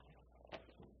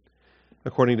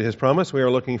According to his promise, we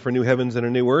are looking for new heavens and a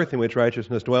new earth in which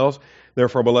righteousness dwells.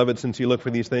 Therefore, beloved, since you look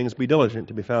for these things, be diligent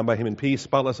to be found by him in peace,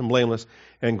 spotless and blameless,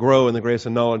 and grow in the grace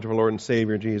and knowledge of our Lord and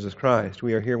Savior, Jesus Christ.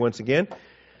 We are here once again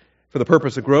for the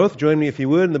purpose of growth. Join me, if you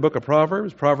would, in the book of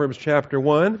Proverbs, Proverbs chapter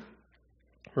 1.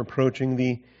 We're approaching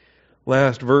the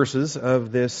last verses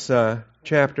of this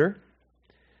chapter.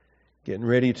 Getting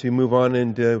ready to move on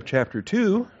into chapter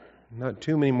 2. Not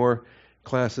too many more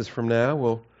classes from now.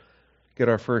 We'll get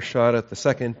our first shot at the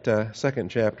second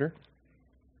chapter.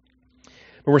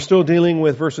 But we're still dealing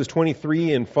with verses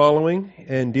 23 and following,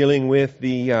 and dealing with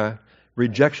the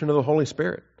rejection of the Holy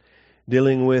Spirit,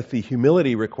 dealing with the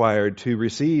humility required to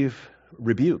receive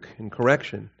rebuke and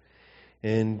correction,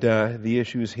 and the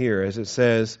issues here, as it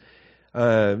says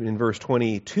in verse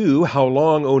 22, "How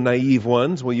long, O naive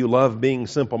ones, will you love being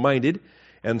simple-minded,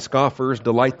 and scoffers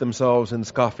delight themselves in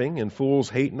scoffing, and fools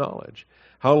hate knowledge?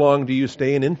 How long do you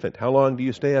stay an infant? How long do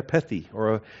you stay a pethy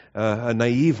or a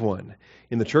naive one?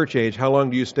 In the church age, how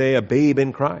long do you stay a babe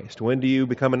in Christ? When do you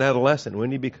become an adolescent? When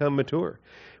do you become mature?"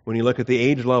 When you look at the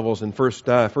age levels in First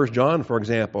John, for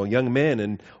example, young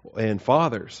men and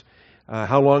fathers,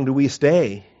 how long do we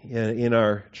stay in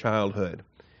our childhood?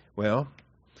 Well,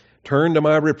 turn to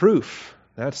my reproof.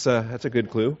 That's a good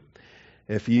clue.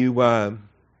 If you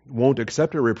won't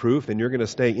accept a reproof, then you're going to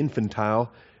stay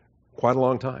infantile quite a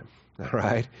long time. All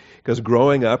right? Because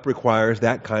growing up requires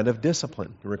that kind of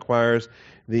discipline. It requires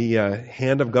the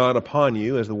hand of God upon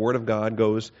you as the Word of God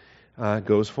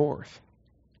goes forth.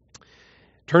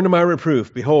 "Turn to my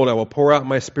reproof. Behold, I will pour out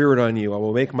my Spirit on you. I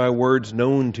will make my words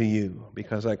known to you.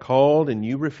 Because I called and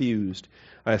you refused.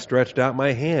 I stretched out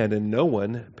my hand and no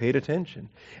one paid attention.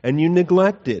 And you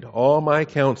neglected all my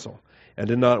counsel and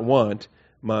did not want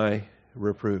my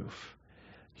reproof."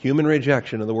 Human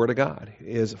rejection of the Word of God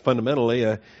is fundamentally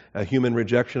a human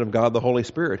rejection of God the Holy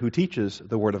Spirit, who teaches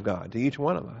the Word of God to each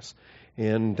one of us.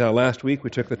 And last week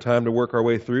we took the time to work our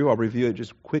way through. I'll review it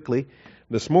just quickly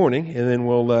this morning, and then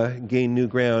we'll gain new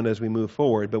ground as we move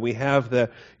forward. But we have the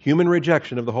human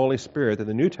rejection of the Holy Spirit that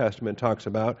the New Testament talks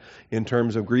about in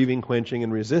terms of grieving, quenching,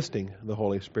 and resisting the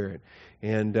Holy Spirit.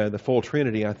 And the full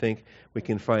Trinity, I think, we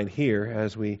can find here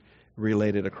as we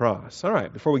relate it across. All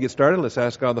right, before we get started, let's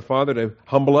ask God the Father to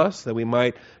humble us that we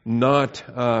might not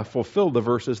fulfill the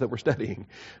verses that we're studying.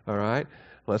 All right,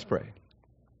 let's pray.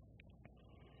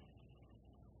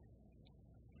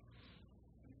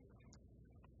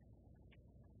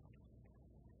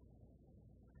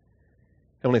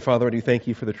 Heavenly Father, I do thank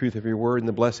you for the truth of your word and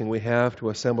the blessing we have to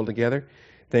assemble together.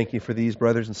 Thank you for these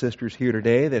brothers and sisters here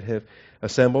today that have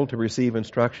assembled to receive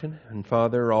instruction. And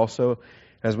Father, also,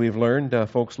 as we've learned,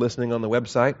 folks listening on the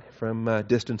website from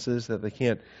distances that they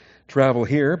can't travel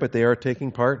here, but they are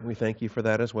taking part, and we thank you for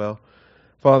that as well.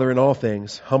 Father, in all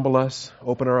things, humble us,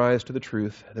 open our eyes to the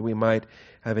truth, that we might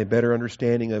have a better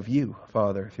understanding of you,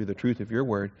 Father, through the truth of your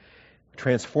word.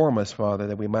 Transform us, Father,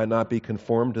 that we might not be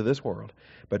conformed to this world,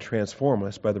 but transform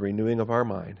us by the renewing of our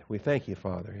mind. We thank you,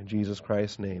 Father, in Jesus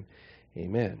Christ's name.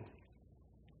 Amen.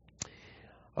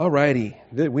 All righty.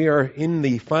 We are in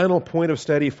the final point of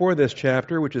study for this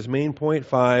chapter, which is main point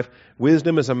 5,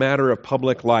 wisdom is a matter of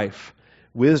public life.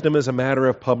 Wisdom is a matter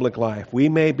of public life. We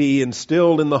may be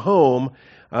instilled in the home.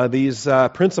 These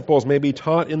principles may be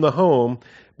taught in the home,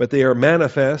 but they are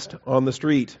manifest on the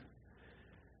street.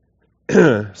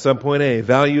 Subpoint A,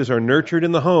 values are nurtured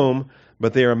in the home,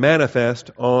 but they are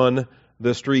manifest on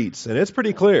the streets. And it's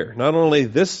pretty clear. Not only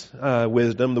this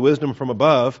wisdom, the wisdom from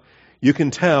above, you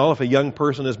can tell if a young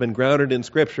person has been grounded in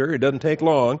Scripture. It doesn't take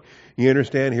long. You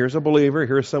understand, here's a believer,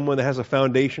 here's someone that has a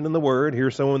foundation in the Word,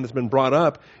 here's someone that's been brought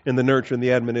up in the nurture and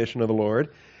the admonition of the Lord.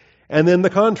 And then the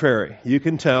contrary. You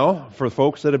can tell for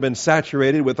folks that have been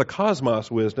saturated with the cosmos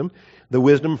wisdom, the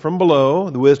wisdom from below,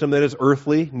 the wisdom that is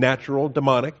earthly, natural,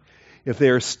 demonic. If they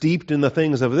are steeped in the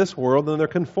things of this world, then they're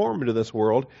conformed to this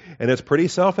world. And it's pretty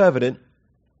self-evident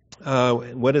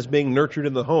what is being nurtured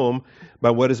in the home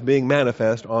by what is being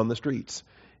manifest on the streets,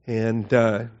 and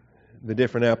the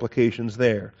different applications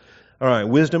there. All right,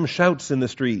 wisdom shouts in the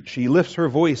street. She lifts her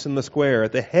voice in the square.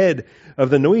 At the head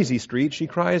of the noisy street, she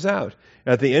cries out.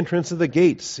 At the entrance of the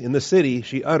gates in the city,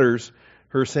 she utters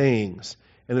her sayings.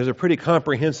 And there's a pretty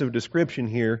comprehensive description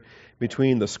here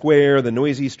between the square, the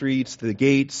noisy streets, the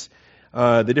gates,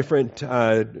 the different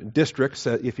districts,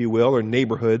 if you will, or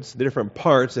neighborhoods, the different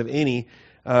parts of any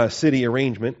city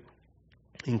arrangement,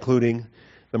 including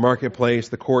the marketplace,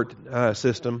 the court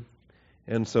system,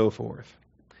 and so forth.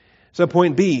 So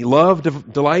point B, love,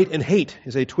 delight, and hate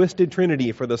is a twisted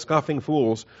trinity for the scoffing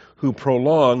fools who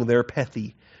prolong their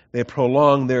pethy. They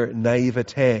prolong their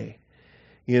naivete.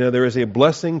 There is a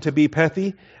blessing to be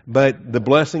pethy, but the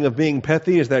blessing of being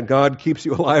pethy is that God keeps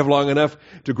you alive long enough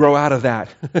to grow out of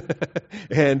that.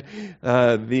 And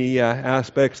the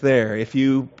aspects there. If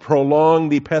you prolong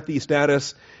the pethy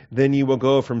status, then you will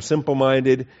go from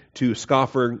simple-minded to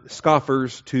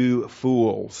scoffers to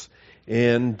fools.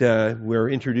 And we're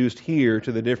introduced here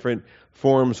to the different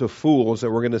forms of fools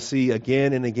that we're going to see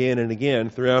again and again and again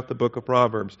throughout the book of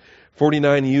Proverbs.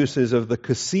 49 uses of the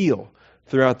kasil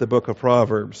throughout the book of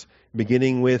Proverbs,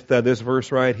 beginning with this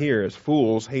verse right here, as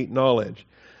fools hate knowledge.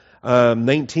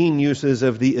 19 uses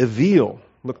of the evil,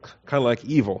 look kind of like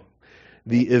evil,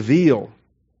 the evil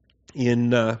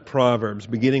in Proverbs,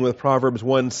 beginning with Proverbs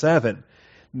 1:7.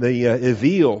 The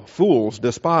evil, fools,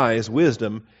 despise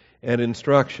wisdom and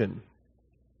instruction.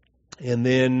 And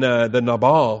then the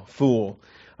Nabal, fool.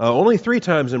 Only 3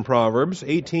 times in Proverbs,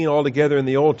 18 altogether in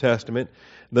the Old Testament.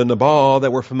 The Nabal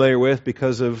that we're familiar with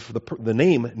because of the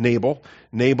name Nabal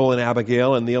and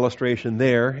Abigail, and the illustration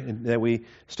there that we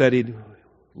studied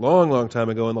long time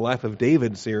ago in the Life of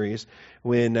David series,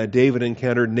 when David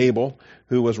encountered Nabal,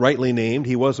 who was rightly named.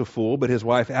 He was a fool, but his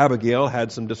wife Abigail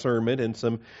had some discernment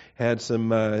and had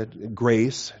some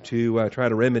grace to try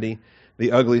to remedy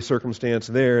the ugly circumstance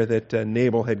there that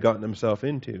Nabal had gotten himself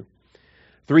into.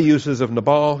 3 uses of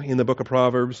Nabal in the book of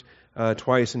Proverbs,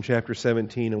 twice in chapter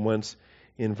 17 and once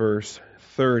in verse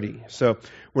 30. So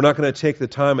we're not going to take the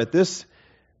time at this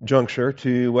juncture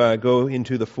to go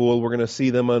into the fool. We're going to see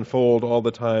them unfold all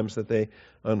the times that they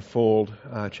unfold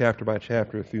chapter by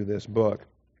chapter through this book.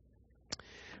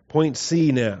 Point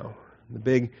C now, the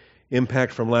big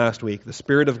impact from last week. The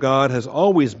Spirit of God has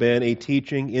always been a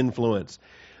teaching influence.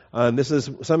 This is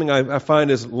something I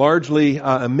find is largely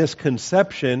a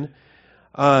misconception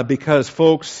because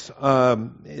folks,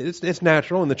 it's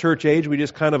natural in the church age, we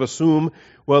just kind of assume,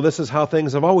 well, this is how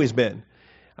things have always been.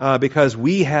 Because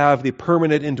we have the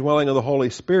permanent indwelling of the Holy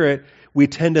Spirit, we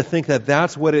tend to think that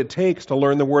that's what it takes to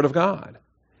learn the Word of God.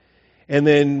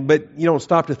 But you don't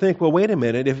stop to think, well, wait a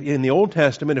minute, if in the Old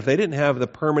Testament, if they didn't have the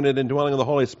permanent indwelling of the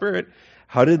Holy Spirit,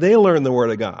 how did they learn the Word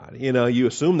of God? You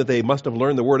assume that they must have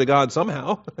learned the Word of God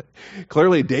somehow.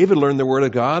 Clearly, David learned the Word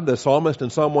of God. The psalmist in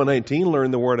Psalm 119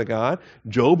 learned the Word of God.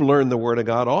 Job learned the Word of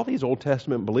God. All these Old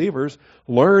Testament believers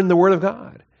learned the Word of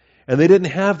God. And they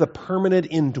didn't have the permanent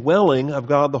indwelling of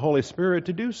God the Holy Spirit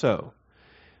to do so.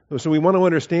 So we want to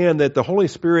understand that the Holy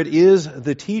Spirit is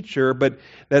the teacher, but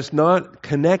that's not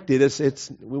connected.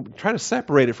 We try to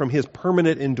separate it from His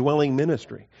permanent indwelling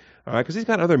ministry. All right, because He's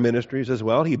got other ministries as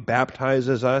well. He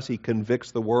baptizes us. He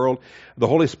convicts the world. The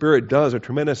Holy Spirit does a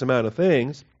tremendous amount of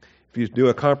things. If you do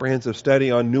a comprehensive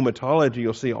study on pneumatology,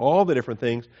 you'll see all the different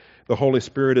things the Holy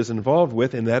Spirit is involved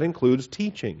with, and that includes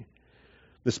teaching.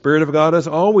 The Spirit of God has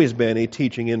always been a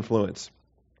teaching influence.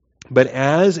 But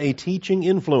as a teaching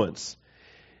influence,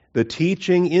 the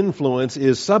teaching influence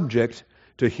is subject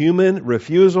to human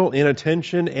refusal,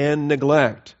 inattention, and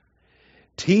neglect.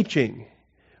 Teaching,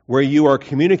 where you are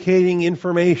communicating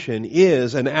information,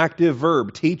 is an active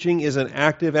verb. Teaching is an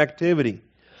active activity.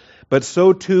 But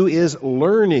so too is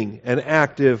learning an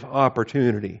active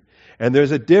opportunity. And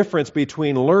there's a difference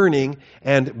between learning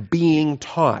and being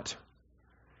taught.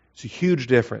 It's a huge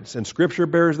difference. And Scripture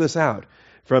bears this out.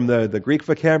 From the Greek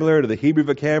vocabulary to the Hebrew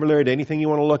vocabulary to anything you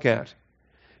want to look at.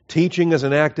 Teaching is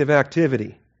an active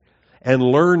activity. And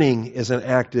learning is an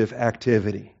active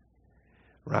activity.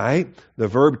 Right? The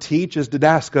verb teach is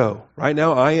didasko. Right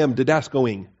now I am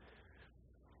didascoing.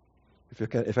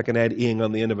 If I can add ing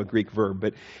on the end of a Greek verb.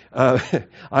 But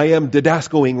I am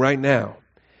didascoing right now.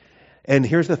 And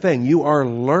here's the thing. You are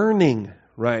learning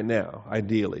right now,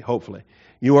 ideally, hopefully.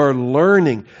 You are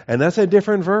learning. And that's a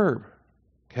different verb.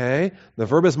 Okay? The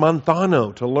verb is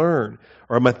manthano, to learn.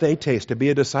 Or mathetes, to be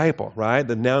a disciple. Right?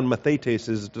 The noun mathetes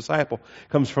is disciple.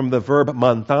 Comes from the verb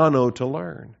manthano, to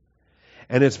learn.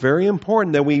 And it's very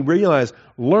important that we realize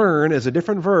learn is a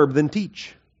different verb than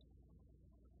teach.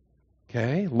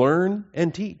 Okay? Learn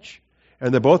and teach.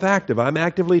 And they're both active. I'm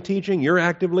actively teaching, you're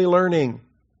actively learning.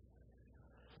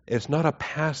 It's not a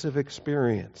passive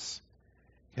experience.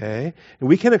 Okay? And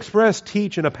we can express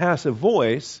teach in a passive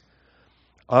voice.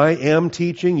 I am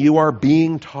teaching, you are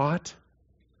being taught.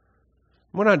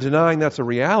 We're not denying that's a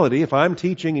reality. If I'm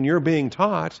teaching and you're being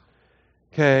taught,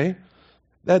 okay,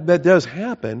 that does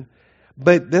happen.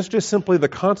 But that's just simply the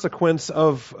consequence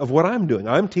of what I'm doing.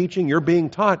 I'm teaching, you're being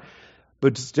taught.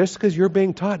 But just because you're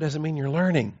being taught doesn't mean you're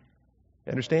learning.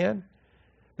 Understand?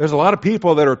 There's a lot of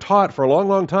people that are taught for a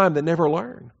long time that never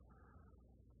learn.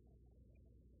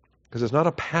 Because it's not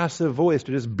a passive voice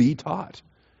to just be taught.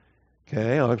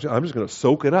 Okay, I'm just going to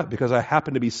soak it up because I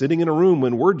happen to be sitting in a room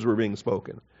when words were being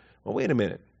spoken. Well, wait a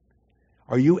minute.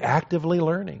 Are you actively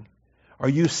learning? Are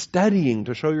you studying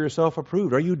to show yourself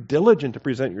approved? Are you diligent to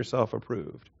present yourself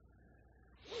approved?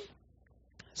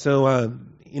 So,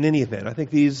 in any event, I think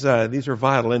these are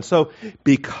vital. And so,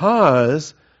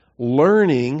 because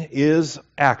learning is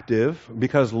active,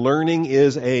 because learning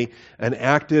is an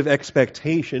active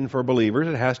expectation for believers,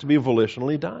 it has to be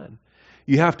volitionally done.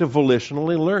 You have to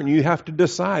volitionally learn. You have to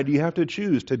decide. You have to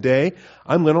choose. Today,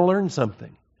 I'm going to learn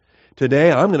something.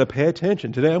 Today, I'm going to pay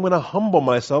attention. Today, I'm going to humble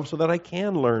myself so that I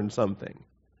can learn something.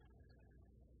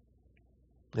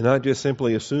 And not just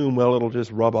simply assume, well, it'll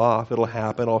just rub off, it'll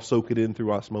happen, I'll soak it in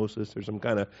through osmosis, or some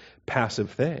kind of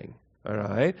passive thing. All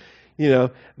right? You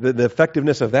know, the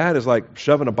effectiveness of that is like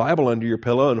shoving a Bible under your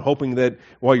pillow and hoping that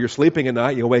while you're sleeping at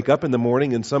night, you'll wake up in the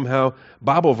morning and somehow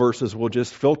Bible verses will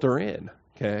just filter in.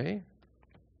 Okay?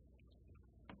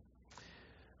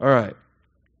 All right.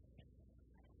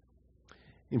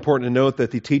 Important to note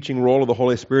that the teaching role of the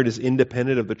Holy Spirit is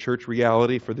independent of the church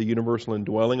reality for the universal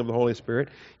indwelling of the Holy Spirit.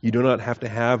 You do not have to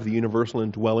have the universal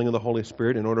indwelling of the Holy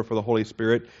Spirit in order for the Holy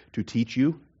Spirit to teach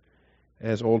you,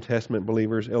 as Old Testament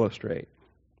believers illustrate.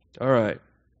 All right.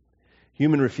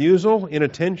 Human refusal,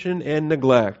 inattention, and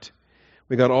neglect.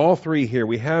 We got all three here.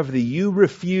 We have the you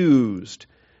refused,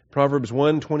 Proverbs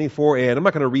 1:24a. And I'm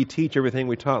not going to reteach everything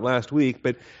we taught last week,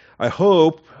 but I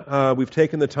hope we've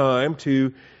taken the time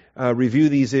to review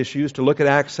these issues, to look at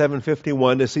Acts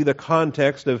 7:51, to see the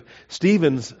context of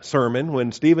Stephen's sermon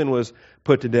when Stephen was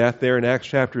put to death there in Acts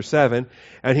chapter 7.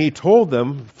 And he told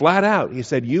them flat out, he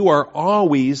said, you are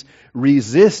always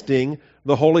resisting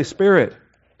the Holy Spirit.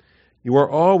 You are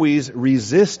always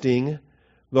resisting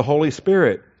the Holy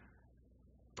Spirit.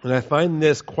 And I find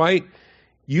this quite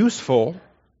useful.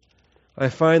 I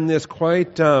find this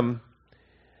quite, because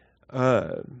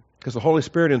the Holy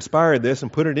Spirit inspired this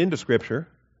and put it into Scripture.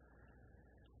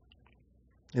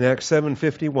 In Acts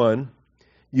 7:51,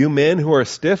 you men who are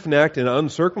stiff-necked and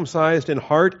uncircumcised in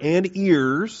heart and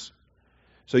ears,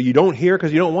 so you don't hear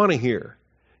because you don't want to hear.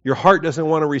 Your heart doesn't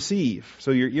want to receive,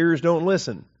 so your ears don't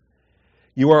listen.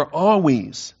 You are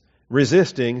always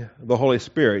resisting the Holy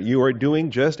Spirit. You are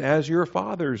doing just as your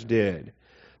fathers did.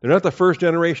 They're not the first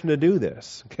generation to do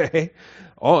this, okay?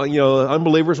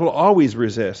 Unbelievers will always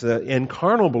resist, and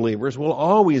carnal believers will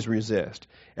always resist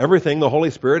everything the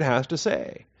Holy Spirit has to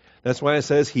say. That's why it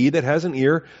says, he that has an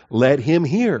ear, let him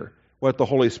hear what the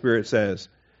Holy Spirit says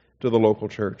to the local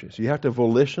churches. You have to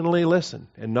volitionally listen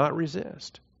and not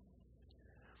resist.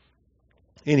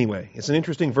 Anyway, it's an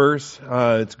interesting verse.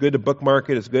 It's good to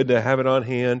bookmark it. It's good to have it on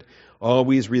hand.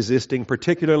 Always resisting,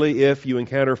 particularly if you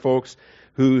encounter folks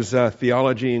whose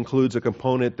theology includes a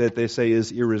component that they say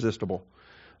is irresistible.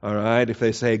 All right? If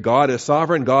they say God is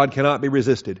sovereign, God cannot be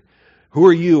resisted. Who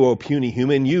are you, O puny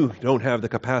human? You don't have the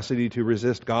capacity to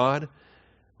resist God.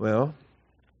 Well,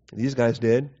 these guys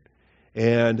did,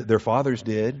 and their fathers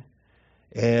did,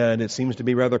 and it seems to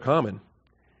be rather common.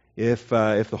 If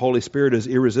the Holy Spirit is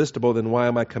irresistible, then why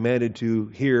am I commanded to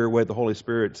hear what the Holy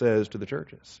Spirit says to the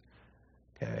churches?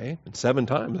 Okay, and 7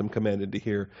 times I'm commanded to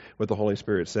hear what the Holy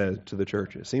Spirit says to the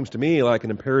churches. Seems to me like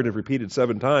an imperative repeated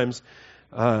 7 times.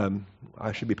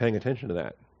 I should be paying attention to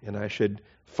that, and I should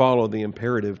follow the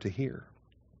imperative to hear.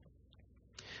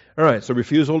 All right, so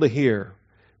refusal to hear,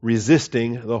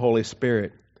 resisting the Holy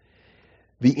Spirit.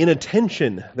 The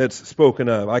inattention that's spoken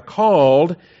of. I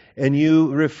called and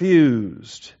you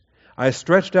refused. I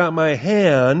stretched out my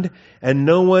hand and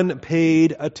no one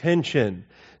paid attention.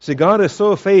 See, God is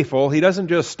so faithful, He doesn't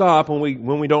just stop when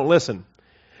we don't listen.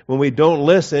 When we don't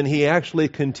listen, He actually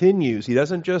continues. He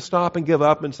doesn't just stop and give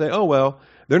up and say, oh, well,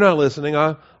 they're not listening,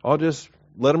 I'll just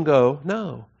let them go.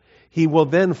 No. He will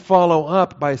then follow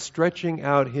up by stretching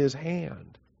out His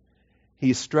hand.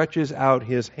 He stretches out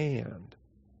His hand.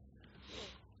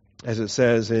 As it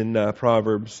says in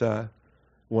Proverbs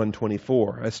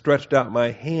 1:24, I stretched out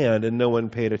my hand and no one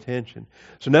paid attention.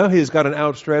 So now He's got an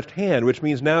outstretched hand, which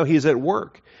means now He's at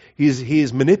work.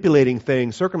 He's manipulating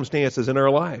things, circumstances in our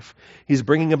life. He's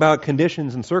bringing about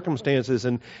conditions and circumstances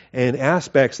and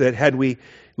aspects that had we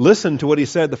listened to what He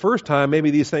said the first time,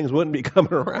 maybe these things wouldn't be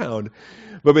coming around.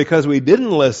 But because we didn't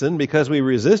listen, because we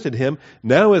resisted Him,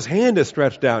 now His hand is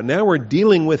stretched out. Now we're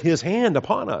dealing with His hand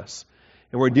upon us.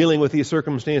 And we're dealing with these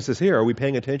circumstances here. Are we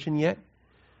paying attention yet?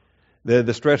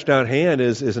 The stretched out hand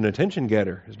is an attention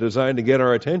getter. It's designed to get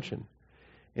our attention.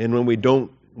 And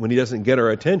when He doesn't get our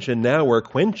attention, now we're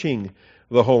quenching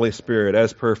the Holy Spirit,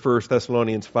 as per 1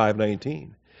 Thessalonians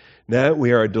 5:19. Now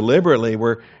we are deliberately,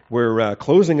 we're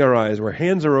closing our eyes, our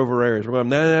hands are over our ears. We're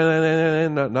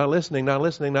going, not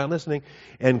listening,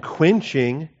 and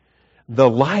quenching the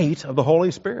light of the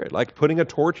Holy Spirit, like putting a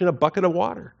torch in a bucket of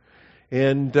water.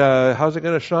 And how's it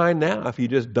going to shine now if you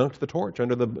just dunked the torch in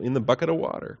the bucket of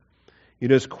water? You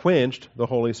just quenched the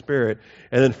Holy Spirit.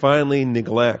 And then finally,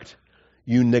 neglect.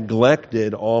 You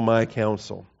neglected all my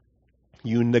counsel.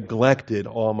 You neglected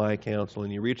all my counsel.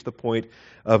 And you reach the point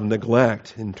of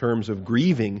neglect in terms of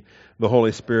grieving the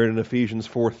Holy Spirit in Ephesians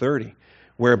 4:30,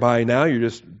 whereby now you're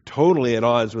just totally at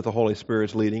odds with the Holy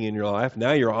Spirit's leading in your life.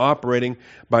 Now you're operating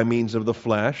by means of the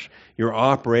flesh. You're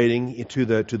operating to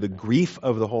the grief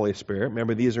of the Holy Spirit.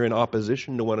 Remember, these are in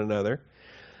opposition to one another.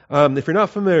 If you're not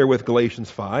familiar with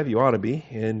Galatians 5, you ought to be,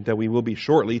 and we will be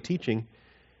shortly teaching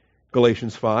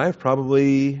Galatians 5,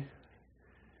 probably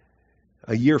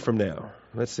a year from now.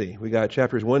 Let's see. We got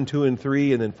chapters 1, 2, and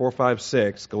 3, and then 4, 5,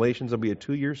 6. Galatians will be a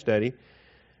 2-year study.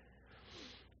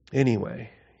 Anyway.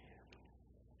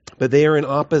 But they are in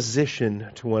opposition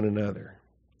to one another.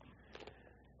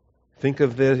 Think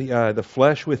of the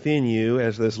flesh within you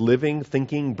as this living,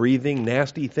 thinking, breathing,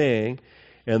 nasty thing,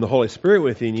 and the Holy Spirit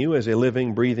within you as a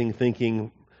living, breathing,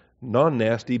 thinking,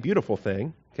 non-nasty, beautiful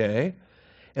thing. Okay?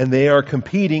 And they are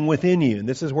competing within you. And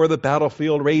this is where the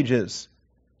battlefield rages.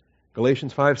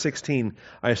 Galatians 5:16,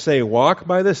 I say, walk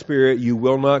by the Spirit, you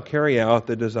will not carry out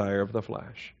the desire of the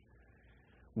flesh.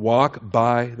 Walk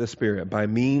by the Spirit, by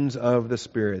means of the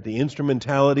Spirit. The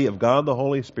instrumentality of God the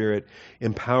Holy Spirit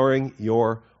empowering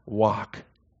your walk.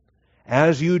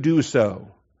 As you do so,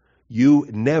 you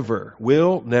never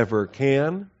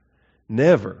can,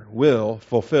 never will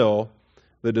fulfill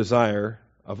the desire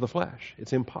of the flesh.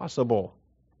 It's impossible.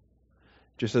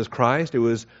 Just as Christ, it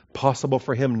was possible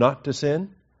for him not to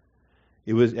sin.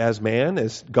 It was as man,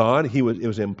 as God, it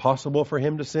was impossible for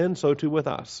him to sin, so too with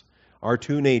us. Our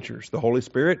two natures, the Holy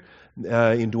Spirit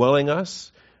indwelling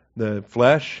us, the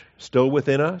flesh still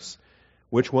within us.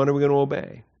 Which one are we going to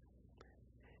obey?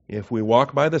 If we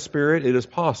walk by the Spirit, it is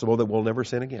possible that we'll never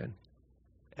sin again.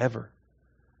 Ever.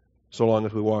 So long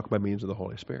as we walk by means of the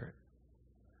Holy Spirit.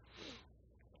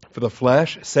 For the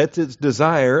flesh sets its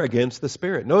desire against the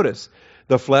Spirit. Notice,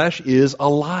 the flesh is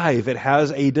alive. It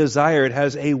has a desire. It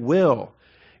has a will.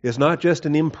 It's not just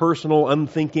an impersonal,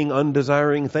 unthinking,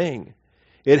 undesiring thing.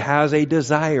 It has a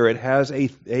desire. It has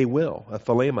a will, a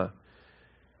thelema.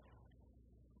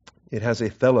 It has a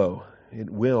thelo. It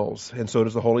wills. And so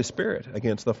does the Holy Spirit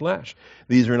against the flesh.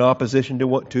 These are in opposition to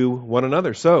one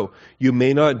another. So, you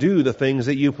may not do the things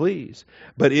that you please.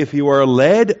 But if you are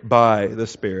led by the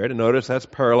Spirit, and notice that's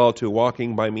parallel to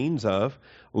walking by means of,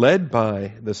 led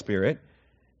by the Spirit,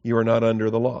 you are not under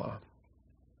the law.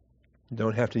 You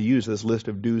don't have to use this list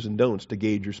of do's and don'ts to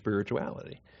gauge your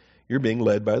spirituality. You're being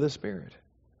led by the Spirit.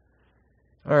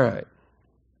 All right.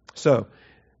 So,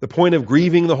 the point of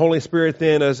grieving the Holy Spirit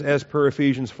then, as per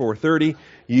Ephesians 4:30,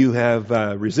 you have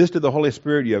resisted the Holy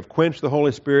Spirit, you have quenched the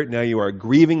Holy Spirit, now you are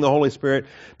grieving the Holy Spirit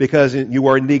because you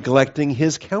are neglecting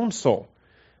His counsel.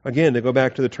 Again, to go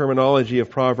back to the terminology of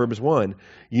Proverbs 1,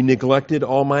 you neglected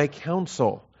all my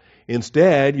counsel.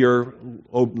 Instead, you're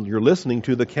listening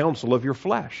to the counsel of your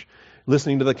flesh,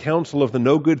 listening to the counsel of the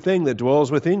no good thing that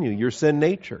dwells within you, your sin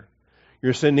nature.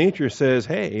 Your sin nature says,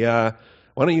 hey,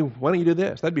 why don't you do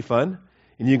this? That'd be fun.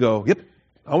 And you go, yep,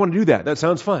 I want to do that. That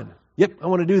sounds fun. Yep, I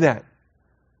want to do that.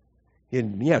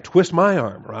 And yeah, twist my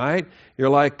arm, right? You're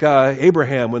like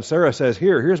Abraham when Sarah says,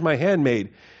 here's my handmaid.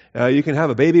 You can have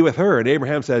a baby with her. And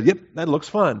Abraham says, yep, that looks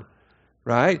fun,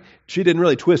 right? She didn't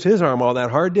really twist his arm all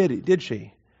that hard, did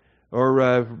she?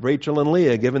 Or Rachel and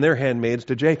Leah giving their handmaids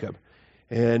to Jacob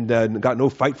and got no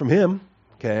fight from him,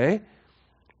 okay?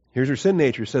 Here's your sin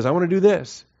nature. Says, I want to do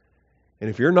this. And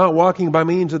if you're not walking by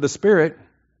means of the Spirit,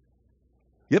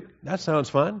 yep, that sounds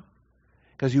fun.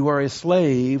 Because you are a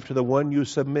slave to the one you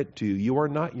submit to. You are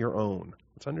not your own.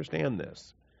 Let's understand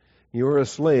this. You are a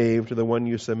slave to the one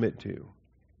you submit to.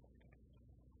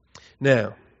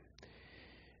 Now,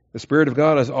 the Spirit of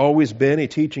God has always been a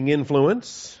teaching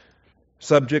influence,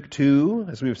 subject to,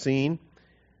 as we've seen,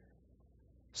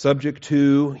 subject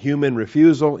to human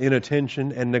refusal,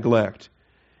 inattention, and neglect.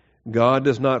 God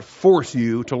does not force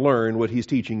you to learn what He's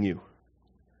teaching you.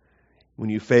 When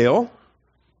you fail,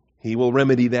 He will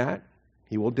remedy that.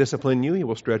 He will discipline you. He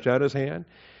will stretch out His hand.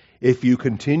 If you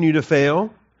continue to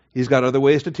fail, He's got other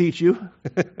ways to teach you.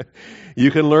 You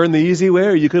can learn the easy way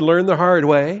or you can learn the hard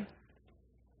way.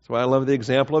 That's why I love the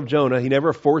example of Jonah. He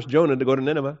never forced Jonah to go to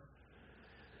Nineveh.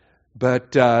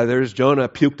 But there's Jonah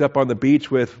puked up on the beach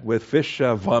with fish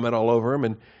vomit all over him.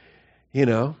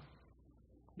 And,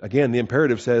 again, the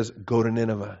imperative says, go to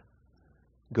Nineveh.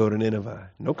 Go to Nineveh.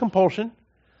 No compulsion.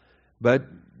 But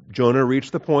Jonah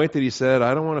reached the point that he said,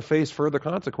 I don't want to face further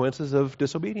consequences of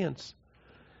disobedience.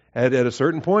 At a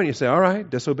certain point, you say, all right,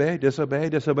 disobey.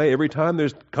 Every time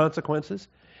there's consequences.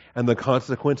 and the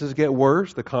consequences get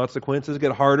worse, the consequences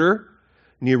get harder,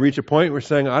 and you reach a point where you're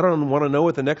saying, I don't want to know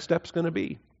what the next step's going to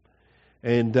be.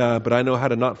 And but I know how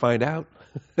to not find out.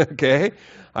 Okay?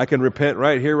 I can repent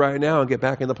right here, right now, and get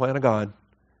back in the plan of God.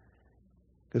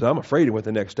 Because I'm afraid of what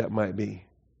the next step might be.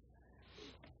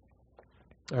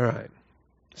 All right.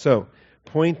 So,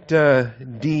 point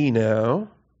D now.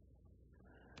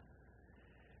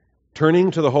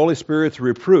 Turning to the Holy Spirit's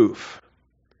reproof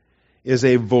is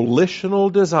a volitional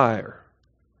desire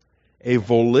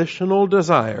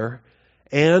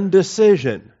and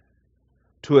decision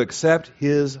to accept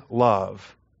His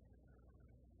love.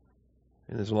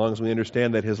 And as long as we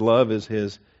understand that His love is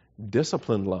His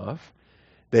disciplined love,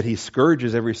 that He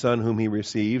scourges every son whom He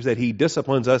receives, that He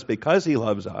disciplines us because He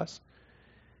loves us.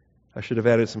 I should have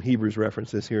added some Hebrews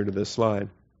references here to this slide.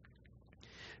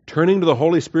 Turning to the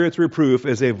Holy Spirit's reproof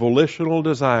is a volitional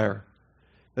desire.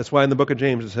 That's why in the book of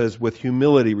James it says, with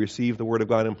humility receive the word of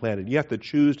God implanted. You have to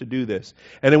choose to do this.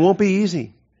 And it won't be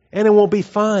easy. And it won't be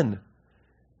fun.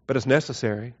 But it's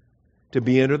necessary to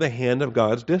be under the hand of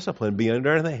God's discipline, be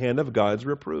under the hand of God's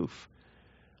reproof.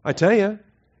 I tell you,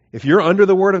 if you're under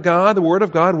the Word of God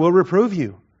will reprove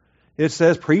you. It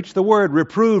says, preach the Word,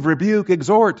 reprove, rebuke,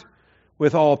 exhort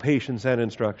with all patience and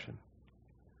instruction.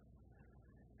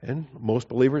 And most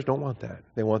believers don't want that.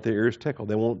 They want their ears tickled.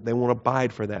 They won't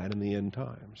abide for that in the end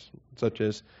times, such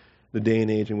as the day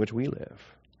and age in which we live.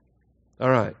 All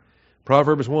right,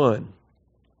 Proverbs 1.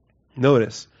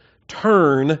 Notice,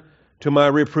 turn to my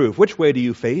reproof. Which way do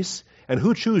you face? And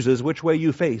who chooses which way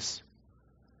you face?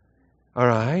 All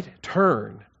right,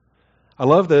 turn. I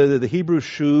love the Hebrew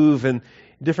shuv and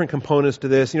different components to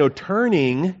this.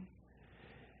 Turning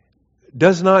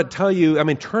does not tell you,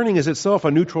 turning is itself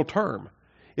a neutral term.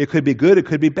 It could be good, it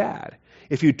could be bad.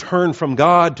 If you turn from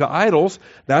God to idols,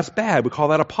 that's bad. We call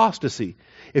that apostasy.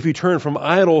 If you turn from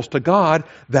idols to God,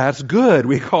 that's good.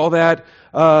 We call that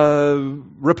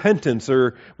repentance,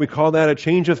 or we call that a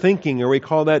change of thinking, or we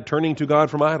call that turning to God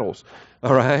from idols.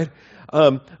 All right?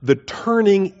 The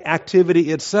turning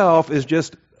activity itself is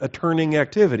just a turning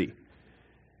activity.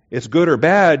 It's good or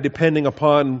bad depending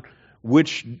upon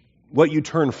what you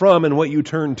turn from and what you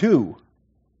turn to.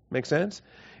 Make sense?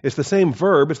 It's the same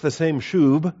verb. It's the same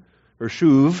shuv or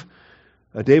shuv.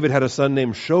 David had a son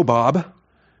named Shobab,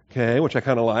 which I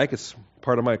kind of like. It's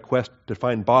part of my quest to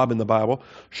find Bob in the Bible.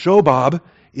 Shobab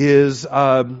is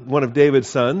one of David's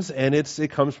sons, and it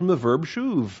comes from the verb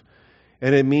shuv,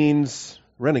 and it means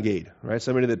renegade, right?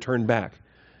 Somebody that turned back.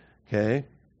 Okay,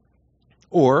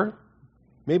 or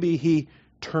maybe he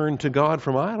turned to God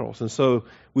from idols, and so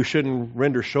we shouldn't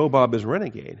render Shobab as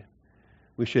renegade.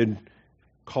 We should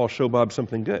call Shobab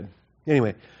something good.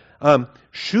 Anyway,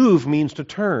 shuv means to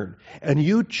turn, and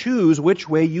you choose which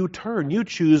way you turn. You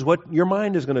choose what your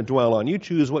mind is going to dwell on. You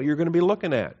choose what you're going to be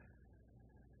looking at.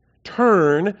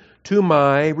 Turn to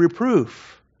my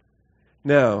reproof.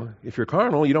 Now, if you're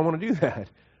carnal, you don't want to do that.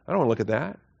 I don't want to look at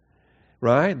that.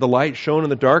 Right? The light shone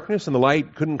in the darkness, and the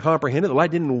light couldn't comprehend it. The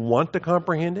light didn't want to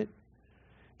comprehend it.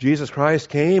 Jesus Christ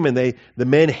came, and the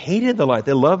men hated the light.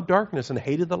 They loved darkness and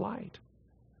hated the light.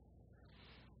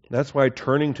 That's why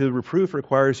turning to reproof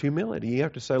requires humility. You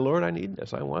have to say, Lord, I need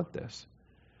this. I want this.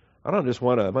 I don't just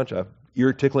want a bunch of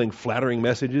ear-tickling, flattering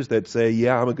messages that say,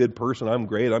 yeah, I'm a good person, I'm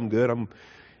great, I'm good.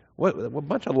 What a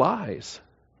bunch of lies.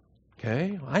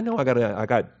 Okay? I know I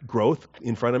got growth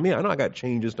in front of me. I know I got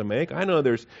changes to make. I know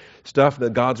there's stuff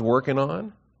that God's working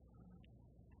on.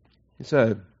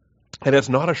 And it's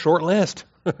not a short list.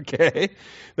 Okay?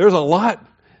 There's a lot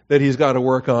that He's got to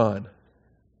work on.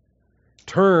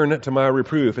 Turn to my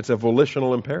reproof. It's a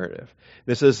volitional imperative.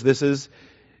 This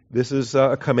is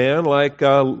a command like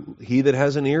he that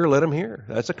has an ear, let him hear.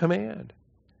 That's a command.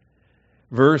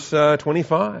 Verse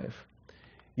 25.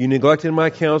 You neglected my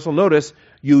counsel. Notice,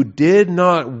 you did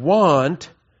not want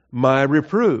my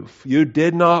reproof. You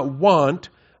did not want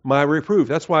my reproof.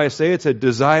 That's why I say it's a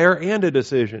desire and a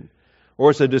decision.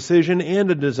 Or it's a decision and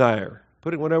a desire.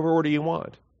 Put it in whatever order you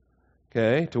want.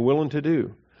 Okay? To will and to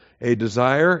do. A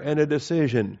desire and a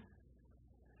decision.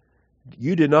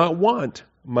 You did not want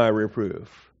my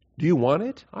reproof. Do you want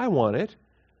it? I want it.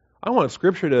 I want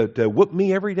Scripture to whoop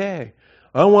me every day.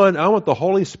 I want the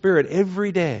Holy Spirit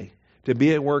every day to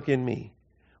be at work in me.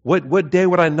 What day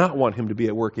would I not want Him to be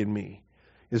at work in me?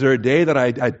 Is there a day that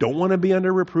I don't want to be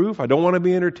under reproof? I don't want to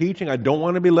be under teaching? I don't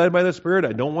want to be led by the Spirit?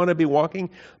 I don't want to be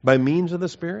walking by means of the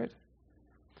Spirit?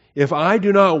 If I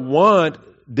do not want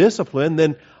discipline,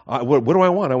 then what do I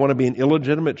want? I want to be an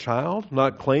illegitimate child,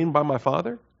 not claimed by my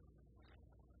father?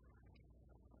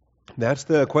 That's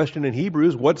the question in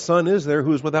Hebrews. What son is there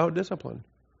who is without discipline?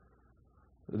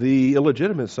 The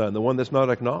illegitimate son, the one that's not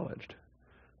acknowledged.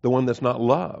 the one that's not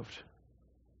loved.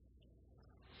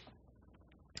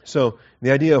 So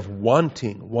the idea of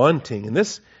wanting, and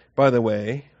this, by the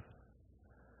way,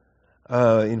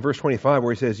 in verse 25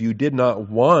 where he says, you did not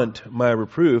want my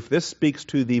reproof, this speaks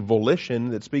to the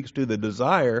volition, that speaks to the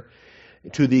desire,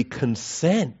 to the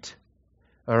consent.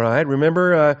 All right?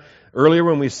 Remember earlier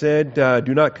when we said,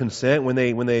 do not consent,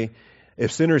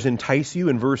 if sinners entice you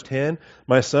in verse 10,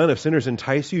 my son, if sinners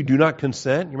entice you, do not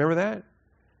consent. You remember that?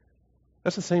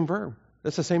 That's the same verb.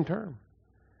 That's the same term.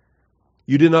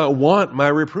 You did not want my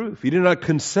reproof. You did not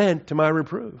consent to my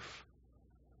reproof.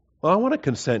 Well, I want to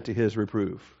consent to his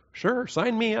reproof. Sure,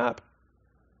 sign me up.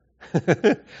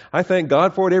 I thank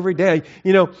God for it every day.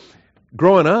 You know,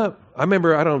 growing up, I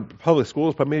remember, public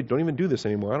schools probably don't even do this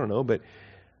anymore, I don't know, but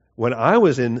when I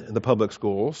was in the public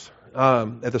schools,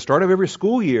 at the start of every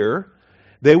school year,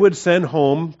 they would send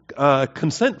home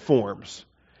consent forms.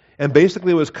 And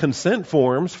basically it was consent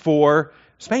forms for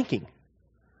spanking.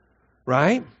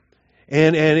 Right?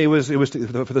 And it was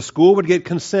for the school would get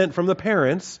consent from the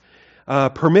parents,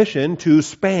 permission to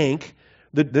spank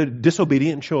the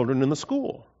disobedient children in the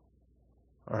school.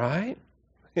 All right?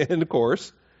 And of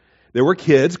course, there were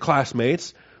kids,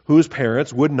 classmates, whose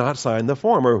parents would not sign the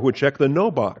form or would check the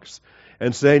no box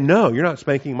and say, no, you're not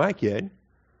spanking my kid.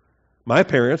 My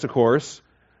parents, of course,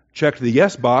 checked the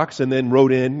yes box and then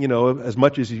wrote in, as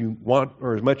much as you want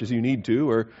or as much as you need to,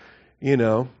 or,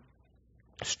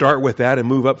 start with that and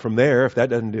move up from there if that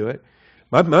doesn't do it.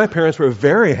 My parents were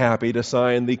very happy to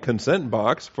sign the consent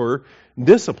box for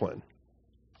discipline.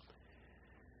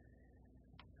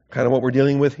 Kind of what we're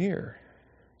dealing with here.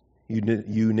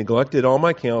 You neglected all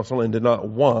my counsel and did not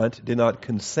want, did not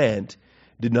consent,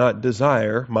 did not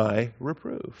desire my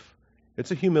reproof.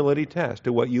 It's a humility test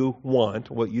to what you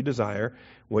want, what you desire,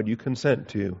 what you consent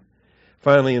to.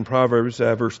 Finally, in Proverbs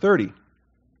verse 30,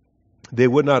 they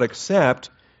would not accept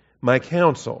my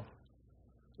counsel.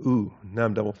 Ooh, now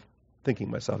I'm double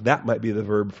thinking myself. That might be the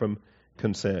verb from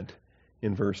consent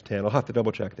in verse 10. I'll have to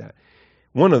double check that.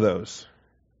 One of those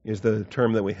is the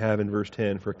term that we have in verse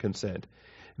 10 for consent.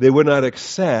 They would not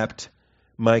accept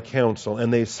my counsel,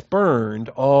 and they spurned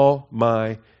all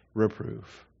my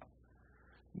reproof.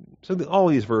 So all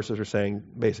these verses are saying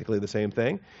basically the same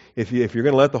thing. If you're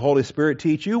going to let the Holy Spirit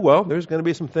teach you, well, there's going to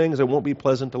be some things that won't be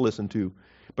pleasant to listen to,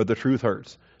 but the truth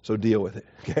hurts. So deal with it,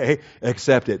 okay?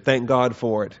 Accept it. Thank God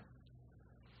for it.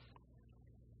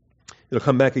 It'll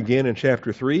come back again in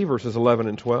chapter 3, verses 11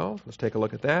 and 12. Let's take a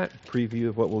look at that. Preview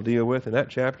of what we'll deal with in that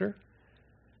chapter.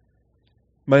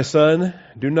 My son,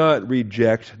 do not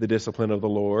reject the discipline of the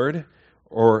Lord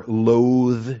or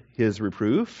loathe his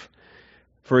reproof.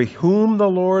 For whom the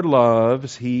Lord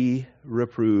loves, he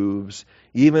reproves,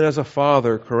 even as a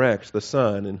father corrects the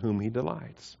son in whom he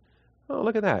delights. Oh,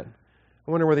 look at that.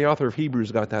 I wonder where the author of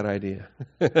Hebrews got that idea.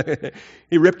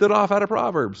 He ripped it off out of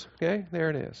Proverbs. Okay, there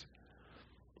it is.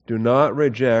 Do not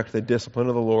reject the discipline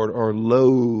of the Lord or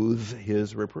loathe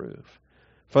his reproof.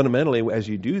 Fundamentally, as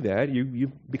you do that,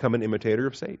 you become an imitator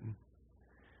of Satan.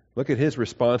 Look at his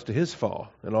response to his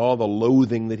fall and all the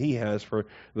loathing that he has for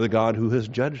the God who has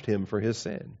judged him for his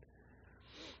sin.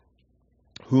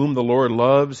 Whom the Lord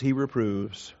loves, he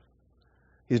reproves.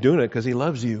 He's doing it because he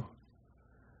loves you.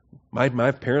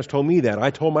 My parents told me that.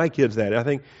 I told my kids that. I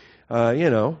think,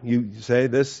 you say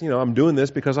this, I'm doing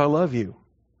this because I love you.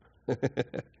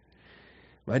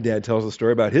 My dad tells the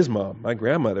story about his mom, my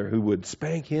grandmother, who would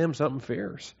spank him something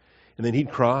fierce. And then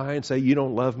he'd cry and say, you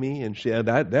don't love me. And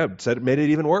that said it made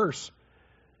it even worse.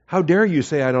 How dare you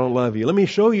say I don't love you? Let me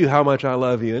show you how much I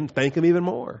love you, and spank him even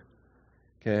more.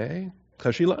 Okay?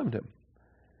 Because she loved him.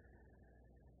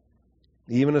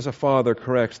 Even as a father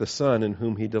corrects the son in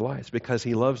whom he delights, because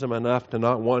he loves him enough to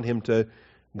not want him to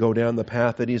go down the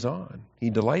path that he's on. He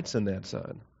delights in that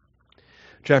son.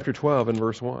 Chapter 12 and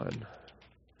verse 1.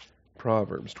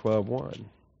 Proverbs 12:1.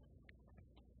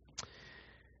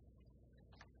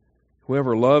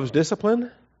 Whoever loves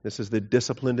discipline, this is the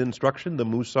disciplined instruction, the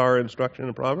Musar instruction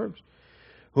in Proverbs.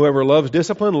 Whoever loves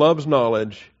discipline loves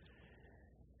knowledge,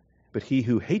 but he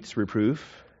who hates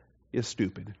reproof is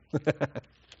stupid.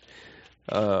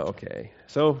 Okay,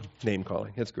 so name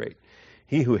calling, it's great.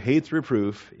 He who hates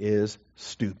reproof is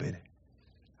stupid.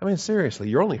 I mean, seriously,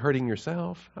 you're only hurting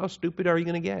yourself. How stupid are you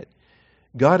going to get?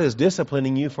 God is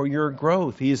disciplining you for your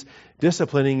growth. He's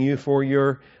disciplining you for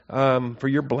your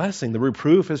blessing. The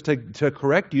reproof is to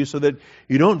correct you so that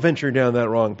you don't venture down that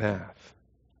wrong path.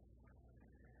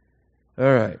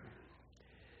 All right.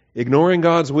 Ignoring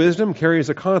God's wisdom carries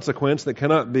a consequence that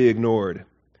cannot be ignored.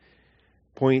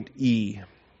 Point E.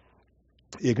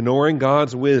 Ignoring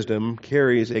God's wisdom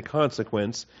carries a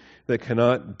consequence that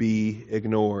cannot be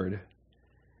ignored.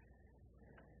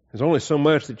 There's only so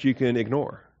much that you can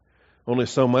ignore. Only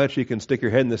so much you can stick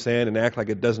your head in the sand and act like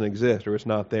it doesn't exist or it's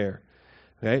not there.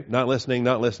 Okay? Not listening,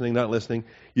 not listening, not listening.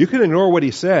 You can ignore what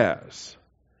he says.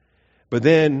 But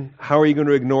then, how are you going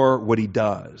to ignore what he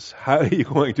does? How are you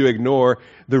going to ignore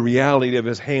the reality of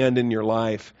his hand in your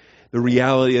life, the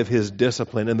reality of his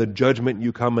discipline, and the judgment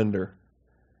you come under?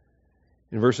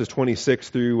 In verses 26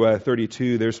 through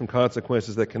 32, there's some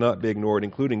consequences that cannot be ignored,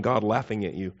 including God laughing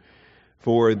at you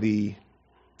for the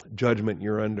judgment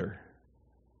you're under,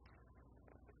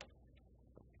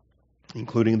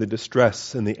 including the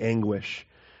distress and the anguish,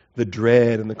 the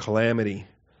dread and the calamity,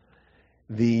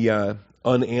 the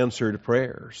unanswered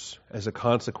prayers as a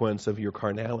consequence of your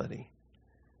carnality.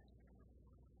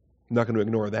 I'm not going to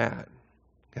ignore that.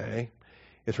 Okay?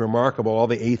 It's remarkable, all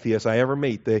the atheists I ever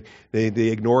meet, they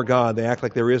ignore God, they act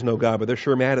like there is no God, but they're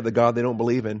sure mad at the God they don't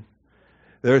believe in.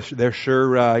 They're sure,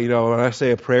 when I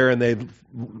say a prayer and they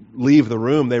leave the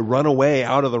room, they run away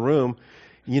out of the room,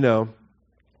 they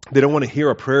don't want to hear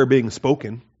a prayer being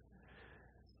spoken.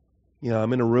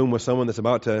 I'm in a room with someone that's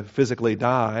about to physically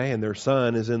die, and their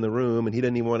son is in the room, and he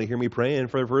doesn't even want to hear me praying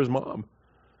for his mom.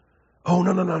 Oh,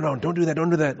 no, don't do that,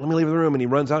 let me leave the room. And he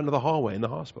runs out into the hallway in the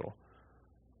hospital.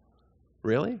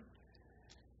 Really?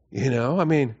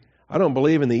 I don't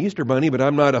believe in the Easter Bunny, but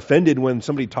I'm not offended when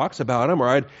somebody talks about him,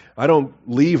 or I don't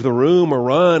leave the room or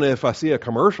run if I see a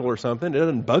commercial or something. It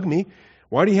doesn't bug me.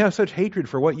 Why do you have such hatred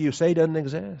for what you say doesn't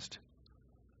exist?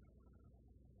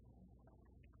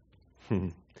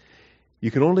 You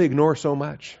can only ignore so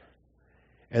much.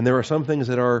 And there are some things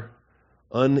that are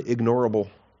unignorable.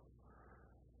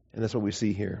 And that's what we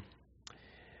see here.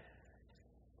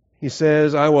 He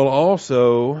says, I will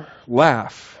also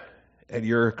laugh at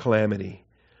your calamity.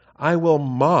 I will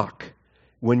mock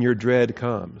when your dread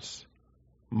comes.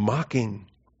 Mocking.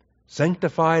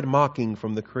 Sanctified mocking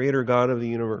from the Creator God of the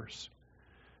universe.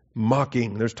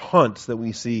 Mocking. There's taunts that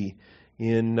we see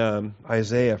in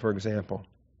Isaiah, for example.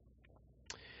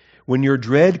 When your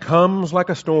dread comes like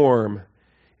a storm,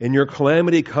 and your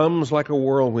calamity comes like a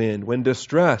whirlwind, when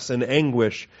distress and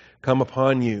anguish come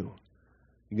upon you.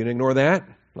 You going to ignore that?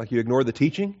 Like you ignored the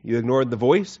teaching? You ignored the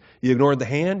voice? You ignored the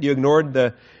hand? You ignored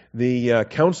the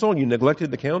counsel? You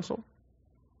neglected the counsel?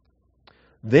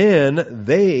 Then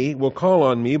they will call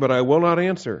on me, but I will not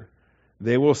answer.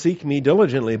 They will seek me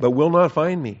diligently, but will not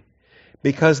find me,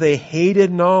 because they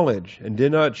hated knowledge and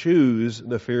did not choose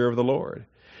the fear of the Lord.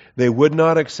 They would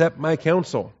not accept my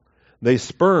counsel. They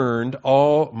spurned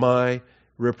all my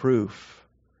reproof.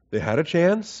 They had a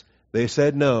chance. They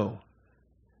said no.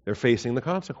 They're facing the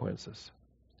consequences.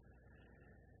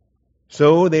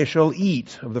 So they shall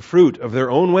eat of the fruit of their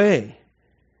own way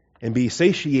and be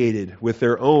satiated with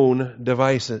their own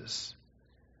devices.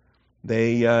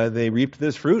 They reaped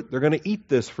this fruit. They're going to eat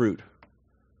this fruit.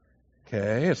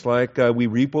 Okay, it's like we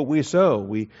reap what we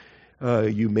sow.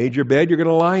 You made your bed, you're going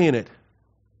to lie in it.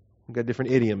 We've got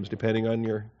different idioms depending on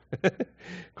your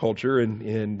culture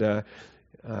and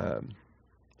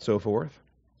so forth.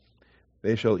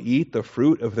 They shall eat the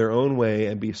fruit of their own way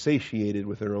and be satiated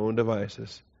with their own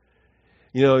devices.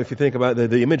 If you think about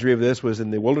the imagery of this was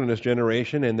in the wilderness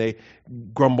generation, and they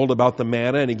grumbled about the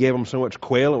manna, and he gave them so much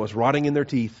quail, it was rotting in their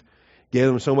teeth. Gave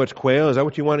them so much quail, is that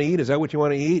what you want to eat? Is that what you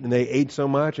want to eat? And they ate so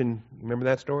much, and remember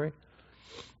that story?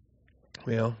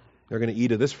 Well, they're going to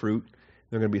eat of this fruit.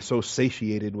 They're going to be so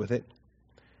satiated with it.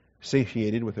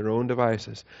 Satiated with their own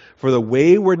devices. For the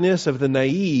waywardness of the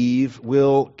naive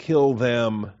will kill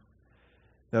them.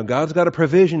 Now, God's got a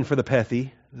provision for the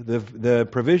petty, the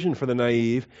provision for the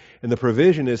naive, and the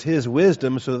provision is His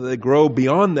wisdom so that they grow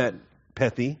beyond that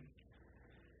petty.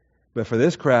 But for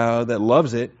this crowd that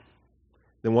loves it,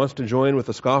 that wants to join with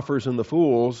the scoffers and the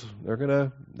fools, they're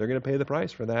gonna pay the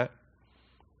price for that.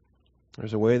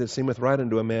 There's a way that seemeth right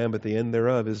unto a man, but the end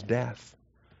thereof is death.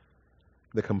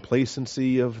 The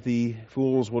complacency of the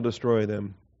fools will destroy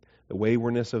them. The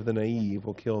waywardness of the naive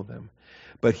will kill them.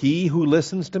 But he who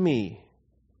listens to me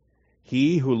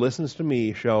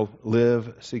shall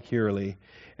live securely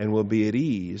and will be at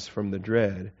ease from the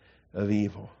dread of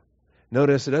evil.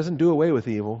 Notice, it doesn't do away with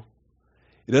evil.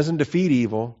 It doesn't defeat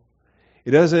evil.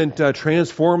 It doesn't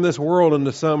transform this world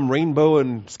into some rainbow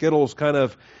and Skittles kind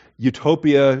of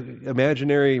utopia,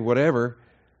 imaginary, whatever.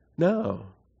 No.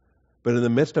 But in the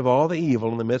midst of all the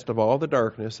evil, in the midst of all the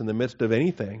darkness, in the midst of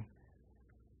anything,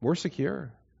 we're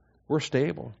secure. We're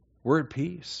stable. We're at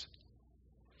peace.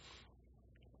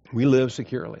 We live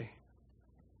securely.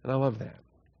 And I love that.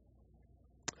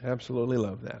 Absolutely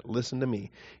love that. Listen to me.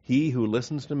 He who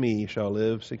listens to me shall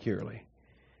live securely.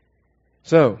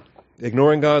 So,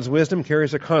 ignoring God's wisdom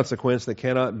carries a consequence that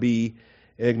cannot be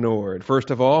ignored.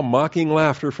 First of all, mocking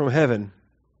laughter from heaven.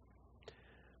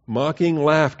 Mocking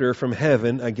laughter from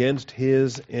heaven against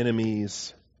his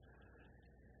enemies.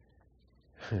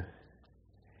 You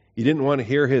didn't want to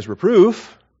hear his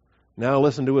reproof. Now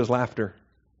listen to his laughter.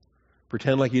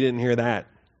 Pretend like you didn't hear that.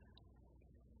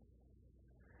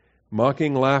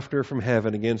 Mocking laughter from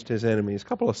heaven against his enemies. A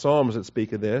couple of Psalms that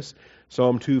speak of this.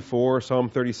 Psalm 2:4, Psalm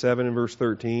 37 and verse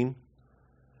 13.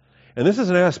 And this is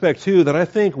an aspect, too, that I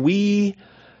think we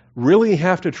really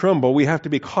have to tremble. We have to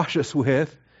be cautious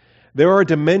with. There are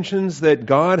dimensions that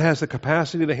God has the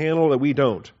capacity to handle that we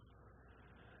don't,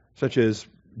 such as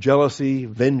jealousy,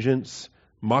 vengeance,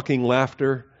 mocking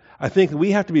laughter. I think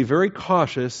we have to be very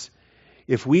cautious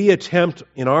if we attempt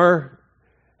in our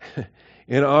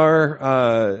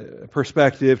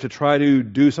perspective to try to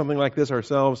do something like this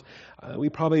ourselves. We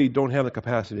probably don't have the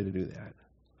capacity to do that.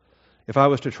 If I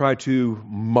was to try to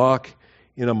mock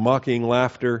in a mocking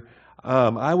laughter,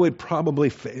 I would probably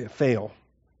fail,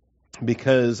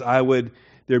 because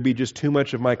there'd be just too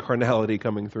much of my carnality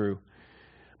coming through.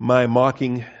 My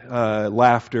mocking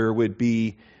laughter would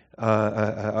be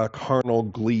a carnal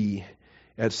glee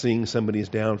at seeing somebody's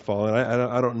downfall. And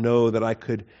I don't know that I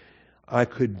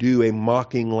could do a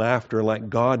mocking laughter like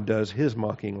God does his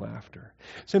mocking laughter.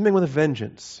 Same thing with a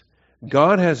vengeance.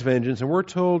 God has vengeance, and we're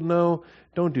told, no,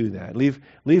 don't do that. Leave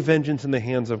vengeance in the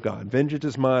hands of God. Vengeance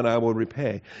is mine, I will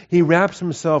repay. He wraps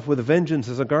himself with vengeance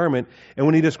as a garment, and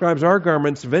when he describes our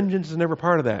garments, vengeance is never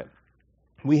part of that.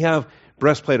 We have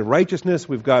breastplate of righteousness,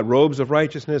 we've got robes of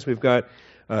righteousness, we've got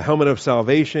a helmet of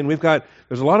salvation,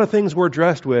 there's a lot of things we're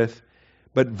dressed with,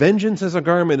 but vengeance as a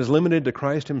garment is limited to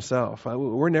Christ himself.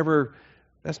 We're never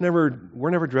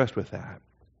dressed with that.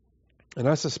 And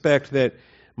I suspect that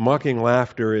mocking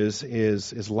laughter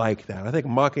is like that. I think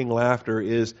mocking laughter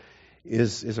is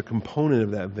a component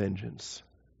of that vengeance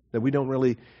that we don't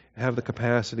really have the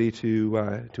capacity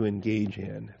to engage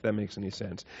in, if that makes any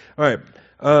sense. All right,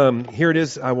 here it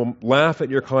is. I will laugh at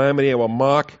your calamity. I will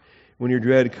mock when your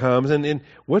dread comes. And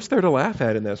what's there to laugh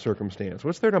at in that circumstance?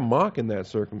 What's there to mock in that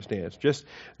circumstance? Just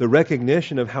the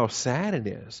recognition of how sad it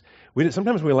is.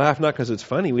 Sometimes we laugh not because it's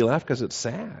funny. We laugh because it's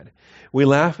sad. We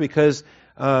laugh because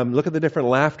look at the different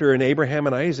laughter in Abraham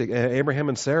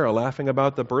and Sarah laughing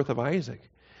about the birth of Isaac.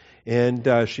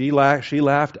 And she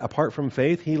laughed apart from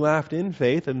faith. He laughed in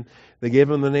faith, and they gave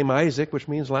him the name Isaac, which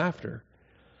means laughter.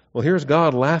 Well, here's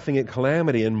God laughing at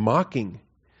calamity and mocking.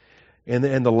 And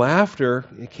the laughter,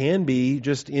 it can be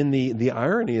just in the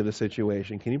irony of the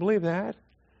situation. Can you believe that?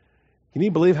 Can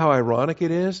you believe how ironic it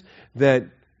is that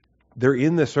they're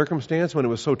in this circumstance when it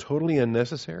was so totally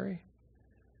unnecessary?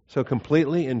 So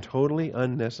completely and totally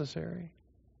unnecessary?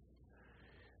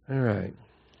 All right.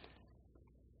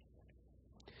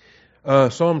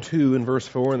 Psalm 2 in verse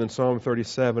 4 and then Psalm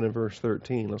 37 in verse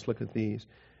 13. Let's look at these.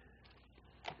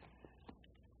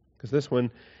 Because this one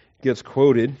gets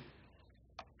quoted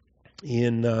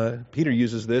Peter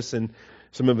uses this in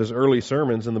some of his early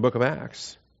sermons in the book of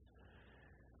Acts.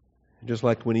 Just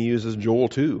like when he uses Joel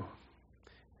 2.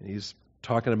 He's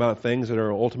talking about things that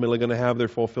are ultimately going to have their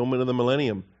fulfillment in the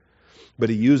millennium. But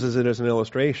he uses it as an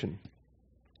illustration.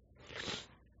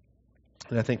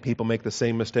 And I think people make the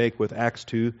same mistake with Acts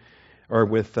 2, or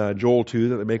with Joel 2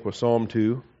 that they make with Psalm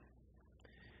 2.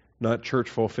 Not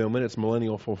church fulfillment, it's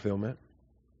millennial fulfillment.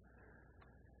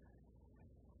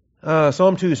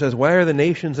 Psalm 2 says, "Why are the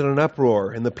nations in an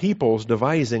uproar, and the peoples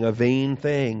devising a vain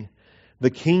thing?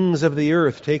 The kings of the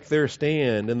earth take their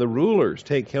stand, and the rulers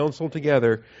take counsel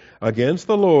together against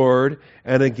the Lord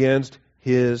and against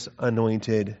His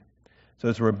anointed." So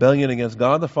it's a rebellion against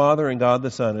God the Father and God the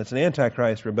Son. It's an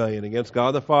Antichrist rebellion against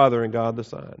God the Father and God the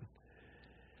Son.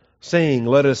 Saying,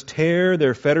 "Let us tear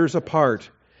their fetters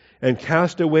apart and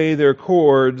cast away their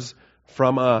cords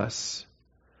from us."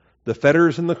 The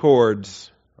fetters and the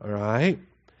cords. All right?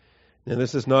 Now,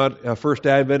 this is not a first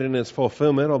advent in its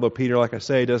fulfillment, although Peter, like I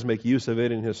say, does make use of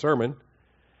it in his sermon.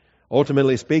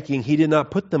 Ultimately speaking, he did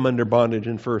not put them under bondage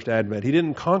in first advent. He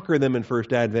didn't conquer them in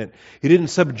first advent. He didn't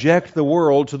subject the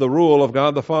world to the rule of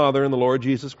God the Father and the Lord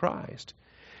Jesus Christ.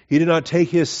 He did not take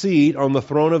his seat on the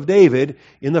throne of David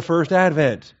in the first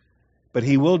advent. But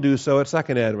he will do so at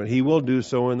second advent. He will do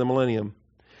so in the millennium.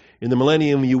 In the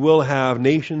millennium, you will have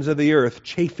nations of the earth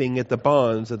chafing at the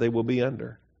bonds that they will be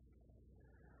under,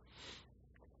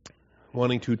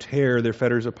 wanting to tear their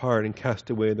fetters apart and cast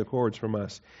away the cords from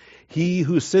us. He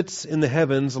who sits in the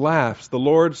heavens laughs. The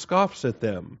Lord scoffs at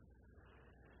them.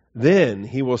 Then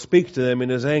he will speak to them in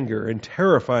his anger and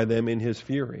terrify them in his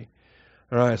fury.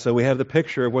 All right, so we have the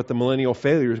picture of what the millennial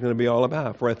failure is going to be all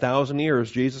about. For 1,000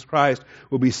 years, Jesus Christ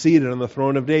will be seated on the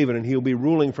throne of David, and he will be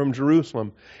ruling from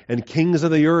Jerusalem. And kings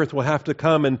of the earth will have to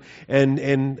come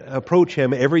and approach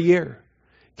him every year.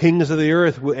 Kings of the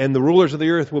earth and the rulers of the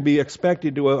earth will be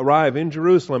expected to arrive in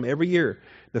Jerusalem every year.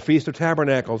 The Feast of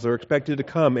Tabernacles are expected to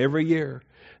come every year.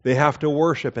 They have to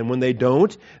worship, and when they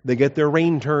don't, they get their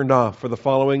rain turned off for the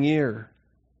following year.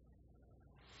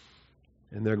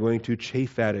 And they're going to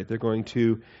chafe at it. They're going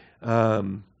to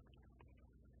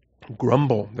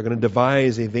grumble. They're going to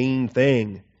devise a vain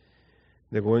thing.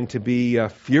 They're going to be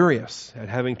furious at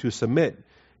having to submit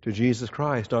to Jesus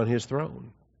Christ on His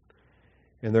throne.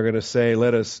 And they're going to say,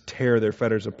 let us tear their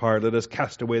fetters apart. Let us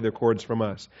cast away their cords from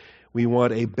us. We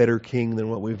want a better king than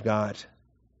what we've got.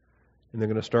 And they're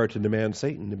going to start to demand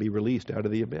Satan to be released out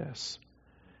of the abyss.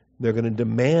 They're going to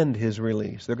demand his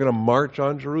release. They're going to march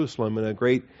on Jerusalem in a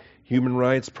great human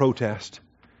rights protest,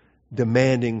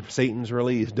 demanding Satan's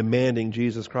release, demanding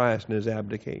Jesus Christ and His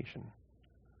abdication.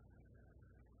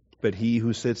 But He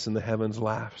who sits in the heavens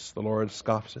laughs. The Lord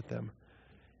scoffs at them,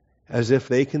 as if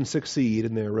they can succeed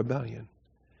in their rebellion,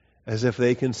 as if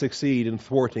they can succeed in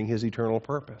thwarting His eternal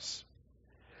purpose.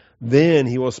 Then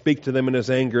He will speak to them in His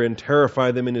anger and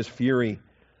terrify them in His fury.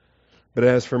 But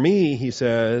as for me, He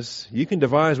says, you can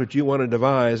devise what you want to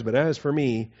devise, but as for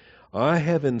me, I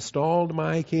have installed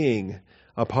my King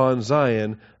upon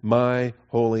Zion, my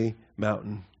holy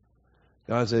mountain.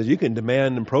 God says, you can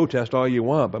demand and protest all you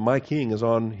want, but my King is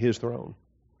on His throne.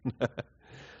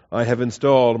 I have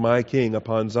installed my King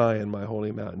upon Zion, my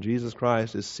holy mountain. Jesus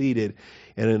Christ is seated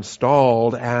and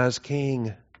installed as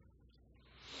King.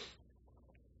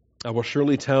 I will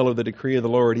surely tell of the decree of the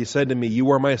Lord. He said to me,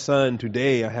 you are my son,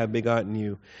 today I have begotten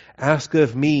you. Ask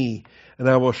of me, and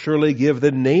I will surely give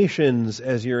the nations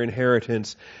as your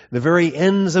inheritance, the very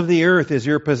ends of the earth as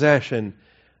your possession.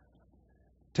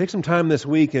 Take some time this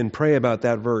week and pray about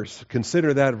that verse.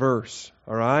 Consider that verse,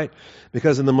 all right?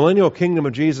 Because in the millennial kingdom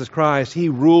of Jesus Christ, He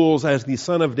rules as the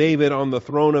Son of David on the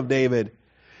throne of David.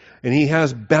 And He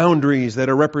has boundaries that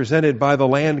are represented by the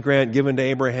land grant given to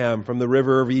Abraham from the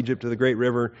river of Egypt to the great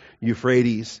river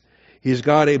Euphrates. He's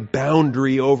got a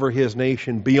boundary over His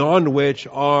nation, beyond which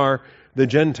are the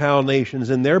Gentile nations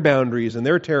and their boundaries and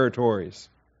their territories.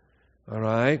 All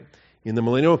right? In the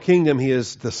millennial kingdom, He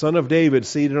is the Son of David,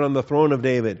 seated on the throne of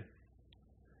David.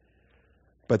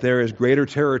 But there is greater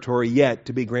territory yet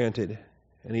to be granted.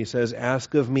 And He says,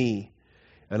 ask of me,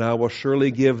 and I will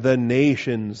surely give the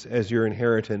nations as your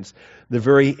inheritance, the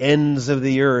very ends of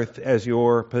the earth as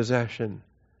your possession.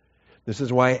 This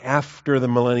is why after the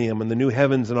millennium and the new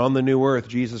heavens and on the new earth,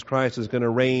 Jesus Christ is going to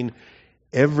reign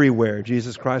everywhere.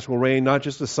 Jesus Christ will reign not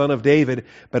just as Son of David,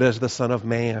 but as the Son of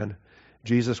Man.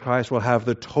 Jesus Christ will have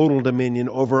the total dominion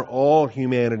over all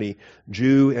humanity,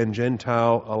 Jew and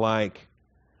Gentile alike,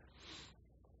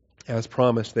 as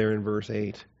promised there in verse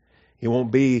 8. It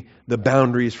won't be the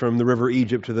boundaries from the river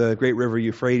Egypt to the great river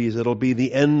Euphrates. It'll be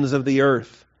the ends of the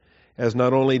earth, as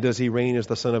not only does He reign as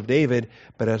the Son of David,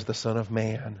 but as the Son of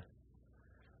Man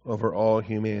over all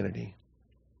humanity.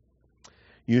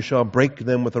 You shall break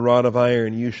them with a rod of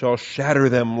iron. You shall shatter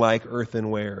them like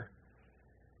earthenware.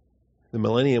 The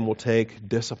millennium will take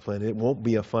discipline. It won't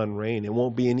be a fun reign. It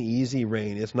won't be an easy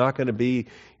reign. It's not going to be,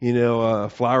 a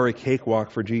flowery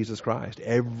cakewalk for Jesus Christ.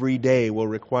 Every day will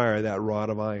require that rod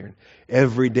of iron.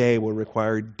 Every day will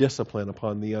require discipline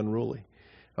upon the unruly,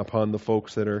 upon the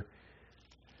folks that are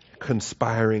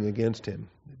conspiring against Him,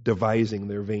 devising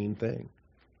their vain thing.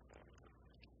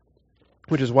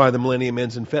 Which is why the millennium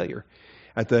ends in failure.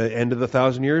 At the end of the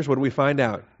 1,000 years, what do we find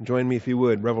out? Join me if you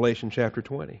would, Revelation chapter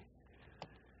 20.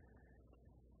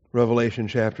 Revelation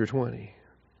chapter 20.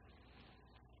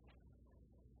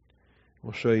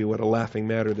 We'll show you what a laughing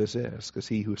matter this is, because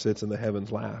He who sits in the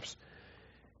heavens laughs.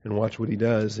 And watch what He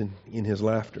does in His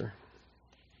laughter.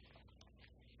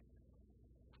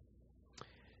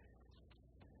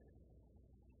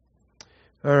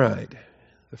 All right.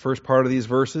 The first part of these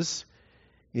verses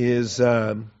is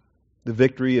the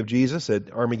victory of Jesus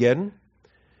at Armageddon.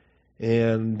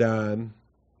 And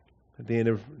at the end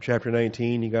of chapter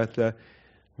 19, you got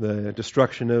the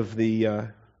destruction of the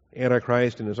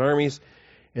Antichrist and his armies.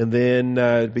 And then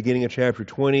beginning of chapter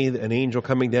 20, an angel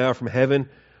coming down from heaven,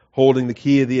 holding the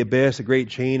key of the abyss, a great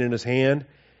chain in his hand.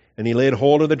 And he laid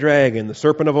hold of the dragon, the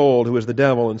serpent of old, who is the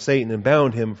devil and Satan, and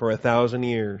bound him for 1,000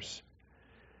 years.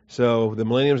 So the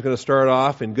millennium is going to start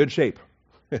off in good shape.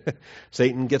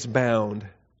 Satan gets bound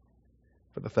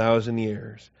for the 1,000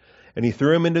 years. And he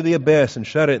threw him into the abyss and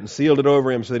shut it and sealed it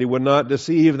over him so that he would not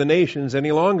deceive the nations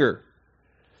any longer.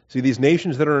 See, these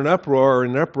nations that are in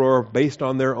an uproar based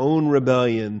on their own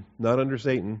rebellion, not under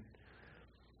Satan.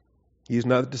 He's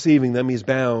not deceiving them, he's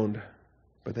bound,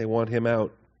 but they want him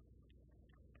out.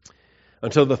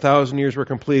 Until the 1,000 years were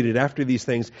completed, after these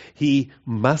things, he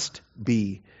must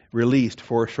be released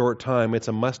for a short time. It's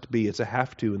a must-be. It's a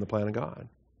have-to in the plan of God.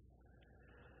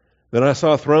 Then I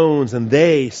saw thrones, and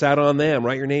they sat on them.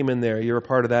 Write your name in there. You're a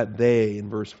part of that they in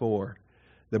verse 4.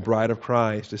 The bride of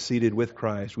Christ is seated with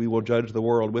Christ. We will judge the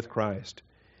world with Christ.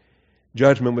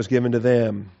 Judgment was given to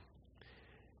them.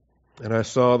 And I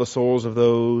saw the souls of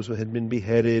those who had been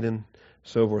beheaded and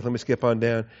so forth. Let me skip on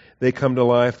down. They come to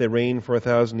life. They reign for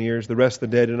 1,000 years. The rest of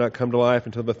the dead did not come to life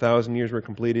until the 1,000 years were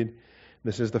completed.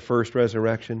 This is the first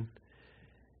resurrection.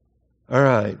 All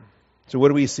right. So what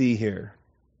do we see here?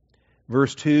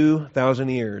 Verse 2, 1,000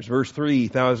 years. Verse 3,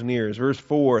 1,000 years. Verse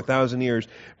 4, 1,000 years.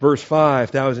 Verse 5,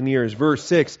 1,000 years. Verse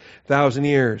 6, 1,000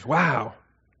 years. Wow.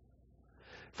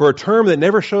 For a term that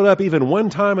never showed up even one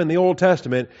time in the Old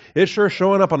Testament, it's sure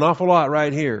showing up an awful lot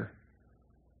right here.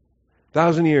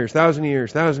 1,000 years, 1,000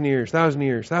 years, 1,000 years, 1,000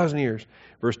 years, 1,000 years.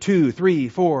 Verse 2, 3,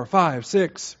 4, 5,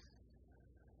 6.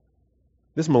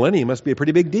 This millennium must be a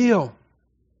pretty big deal.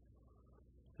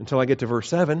 Until I get to verse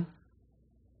 7.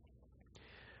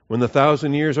 When the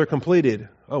 1,000 years are completed.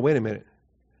 Oh, wait a minute.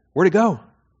 Where'd it go?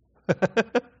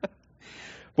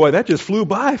 Boy, that just flew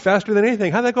by faster than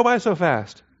anything. How'd that go by so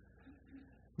fast?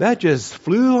 That just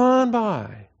flew on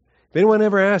by. If anyone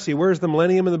ever asks you, where's the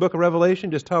millennium in the book of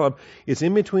Revelation, just tell them it's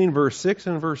in between verse 6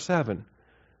 and verse 7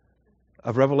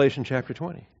 of Revelation chapter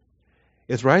 20.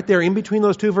 It's right there in between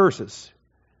those two verses.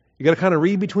 You got to kind of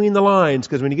read between the lines,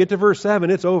 because when you get to verse 7,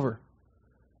 it's over.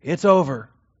 It's over.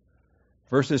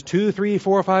 Verses 2, 3,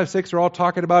 4, 5, 6 are all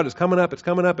talking about it's coming up, it's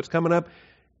coming up, it's coming up.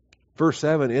 Verse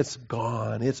 7, it's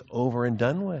gone. It's over and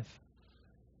done with.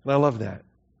 And I love that.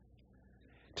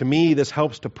 To me, this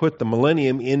helps to put the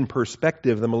millennium in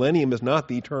perspective. The millennium is not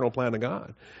the eternal plan of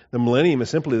God. The millennium is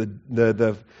simply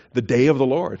the day of the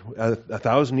Lord.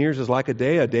 1,000 years is like a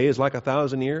day is like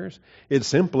 1,000 years. It's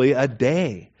simply a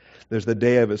day. There's the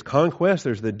day of His conquest,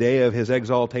 there's the day of His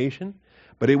exaltation,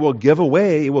 but it will give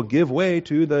way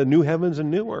to the new heavens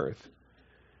and new earth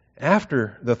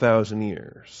after the 1,000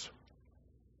 years.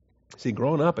 See,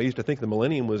 growing up, I used to think the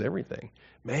millennium was everything.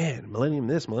 Man, millennium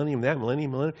this, millennium that,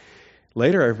 millennium.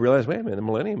 Later, I've realized, wait a minute, the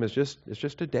millennium is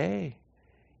just a day.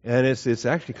 And it's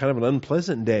actually kind of an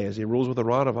unpleasant day as He rules with a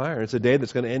rod of iron. It's a day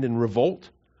that's going to end in revolt.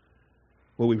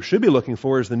 What we should be looking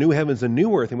for is the new heavens and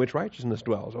new earth in which righteousness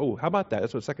dwells. Oh, how about that?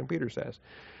 That's what 2 Peter says.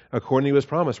 According to His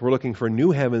promise, we're looking for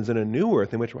new heavens and a new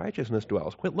earth in which righteousness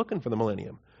dwells. Quit looking for the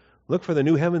millennium. Look for the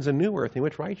new heavens and new earth in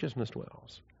which righteousness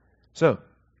dwells. So,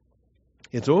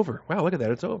 it's over. Wow, look at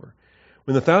that. It's over.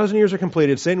 When the 1,000 years are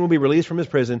completed, Satan will be released from his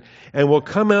prison and will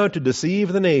come out to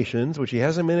deceive the nations, which he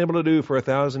hasn't been able to do for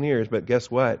 1,000 years. But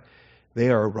guess what? They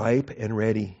are ripe and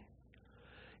ready.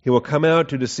 He will come out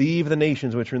to deceive the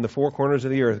nations which are in the four corners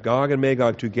of the earth, Gog and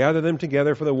Magog, to gather them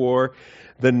together for the war.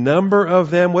 The number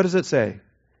of them, what does it say?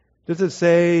 Does it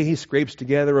say he scrapes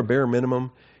together a bare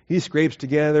minimum? He scrapes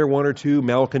together one or two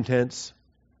malcontents?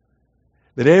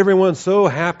 That everyone's so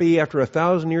happy after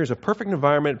 1,000 years of perfect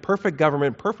environment, perfect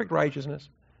government, perfect righteousness,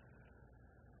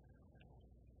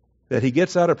 that he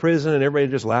gets out of prison and everybody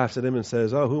just laughs at him and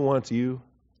says, oh, who wants you?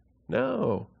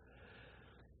 No.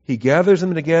 He gathers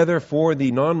them together for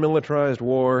the non-militarized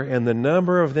war, and the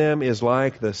number of them is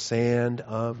like the sand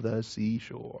of the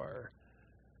seashore.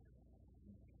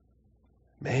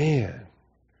 Man,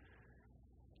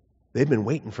 they've been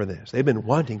waiting for this. They've been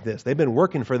wanting this. They've been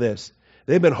working for this.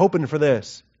 They've been hoping for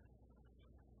this.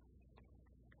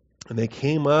 And they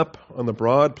came up on the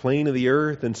broad plain of the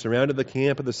earth and surrounded the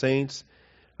camp of the saints.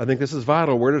 I think this is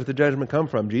vital. Where does the judgment come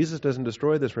from? Jesus doesn't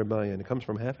destroy this rebellion. It comes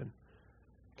from heaven.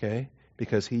 Okay?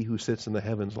 Because He who sits in the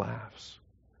heavens laughs.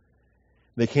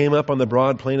 They came up on the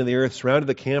broad plain of the earth, surrounded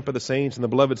the camp of the saints in the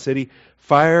beloved city.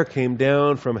 Fire came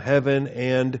down from heaven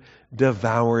and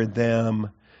devoured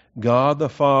them. God the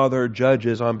Father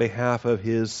judges on behalf of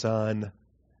His Son.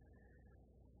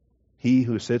 He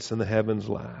who sits in the heavens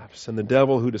laughs. And the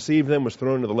devil who deceived them was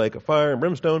thrown into the lake of fire and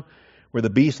brimstone, where the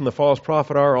beast and the false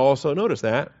prophet are also. Notice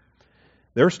that.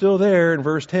 They're still there in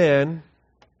verse 10.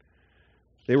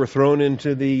 They were thrown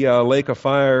into the lake of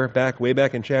fire way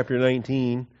back in chapter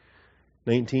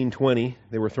 1920.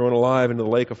 They were thrown alive into the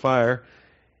lake of fire.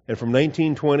 And from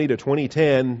 1920 to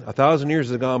 2010, 1,000 years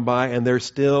has gone by, and they're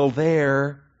still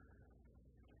there.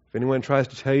 If anyone tries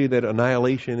to tell you that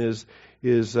annihilation is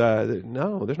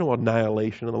no, there's no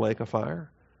annihilation in the lake of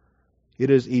fire. It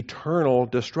is eternal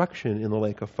destruction in the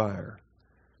lake of fire.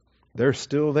 They're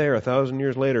still there 1,000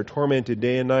 years later, tormented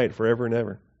day and night forever and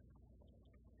ever.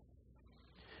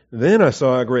 Then I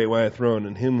saw a great white throne,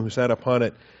 and Him who sat upon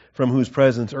it, from whose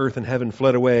presence earth and heaven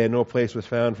fled away, and no place was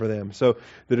found for them. So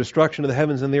the destruction of the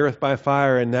heavens and the earth by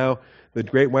fire, and now the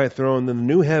great white throne, then the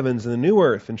new heavens and the new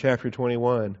earth in chapter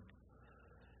 21.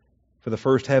 For the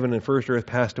first heaven and first earth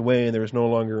passed away, and there is no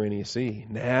longer any sea.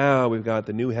 Now we've got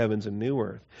the new heavens and new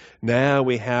earth. Now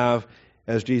we have,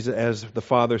 as the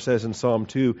Father says in Psalm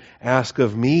 2, ask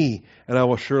of me, and I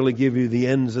will surely give you the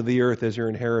ends of the earth as your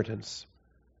inheritance.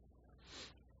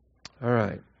 All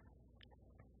right.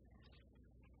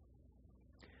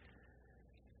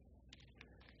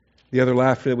 The other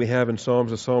laughter that we have in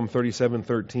Psalms is Psalm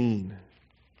 37:13.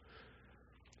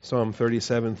 Psalm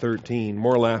 37:13.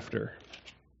 More laughter.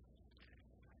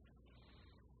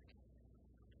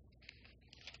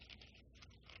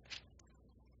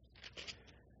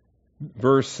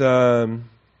 Verse 7,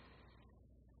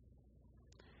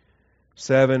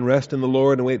 rest in the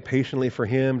Lord and wait patiently for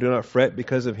Him. Do not fret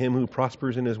because of him who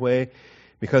prospers in his way,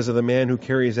 because of the man who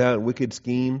carries out wicked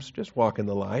schemes. Just walk in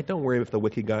the light. Don't worry if the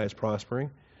wicked guy is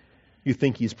prospering. You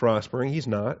think he's prospering. He's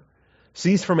not.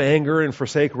 Cease from anger and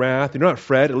forsake wrath. Do not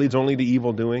fret. It leads only to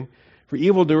evil doing. For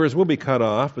evildoers will be cut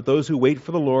off, but those who wait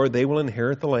for the Lord, they will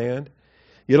inherit the land.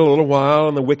 Yet a little while,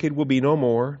 and the wicked will be no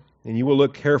more. And you will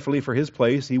look carefully for his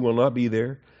place. He will not be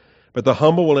there. But the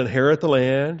humble will inherit the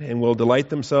land and will delight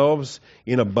themselves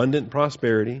in abundant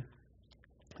prosperity.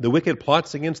 The wicked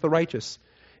plots against the righteous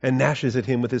and gnashes at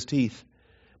him with his teeth.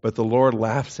 But the Lord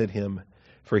laughs at him,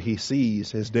 for he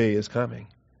sees his day is coming.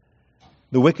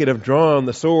 The wicked have drawn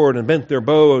the sword and bent their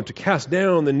bow to cast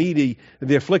down the needy,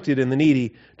 the afflicted and the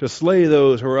needy, to slay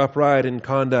those who are upright in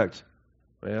conduct.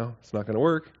 Well, it's not going to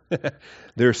work.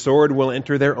 Their sword will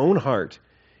enter their own heart,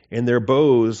 and their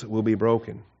bows will be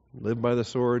broken. Live by the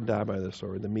sword, die by the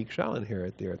sword. The meek shall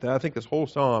inherit the earth. I think this whole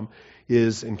psalm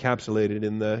is encapsulated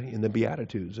in the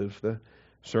Beatitudes of the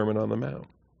Sermon on the Mount.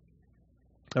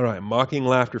 All right, mocking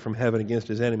laughter from heaven against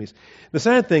his enemies. The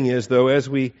sad thing is, though, as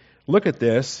we look at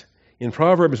this, in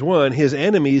Proverbs 1, his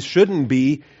enemies shouldn't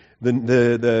be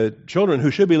the children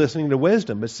who should be listening to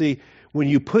wisdom. But see, when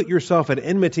you put yourself at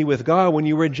enmity with God, when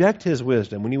you reject His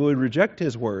wisdom, when you would reject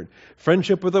His word,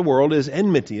 friendship with the world is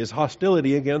enmity, is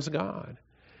hostility against God.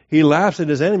 He laughs at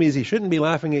His enemies. He shouldn't be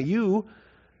laughing at you,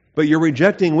 but you're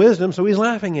rejecting wisdom, so He's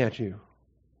laughing at you.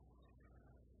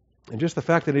 And just the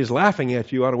fact that He's laughing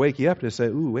at you ought to wake you up to say,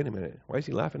 ooh, wait a minute, why is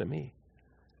He laughing at me?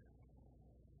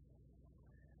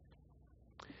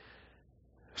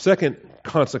 Second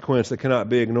consequence that cannot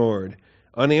be ignored,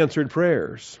 unanswered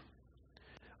prayers.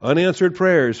 Unanswered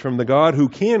prayers from the God who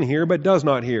can hear but does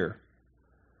not hear.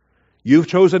 You've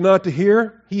chosen not to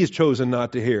hear, He's chosen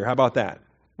not to hear. How about that?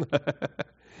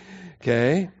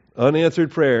 Okay.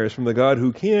 Unanswered prayers from the God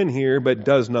who can hear but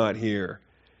does not hear.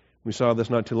 We saw this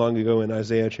not too long ago in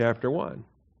Isaiah chapter 1.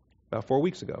 About 5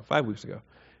 weeks ago.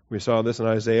 We saw this in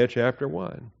Isaiah chapter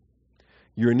 1.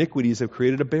 Your iniquities have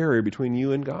created a barrier between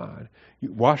you and God.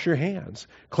 You wash your hands.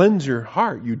 Cleanse your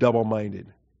heart, you double-minded.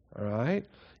 All right?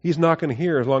 He's not going to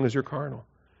hear as long as you're carnal.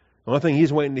 The only thing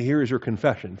He's waiting to hear is your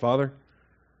confession. Father,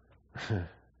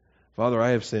 I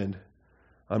have sinned.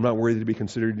 I'm not worthy to be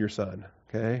considered your son.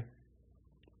 Okay?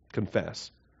 Confess.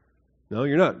 No,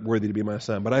 you're not worthy to be my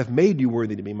son, but I've made you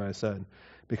worthy to be my son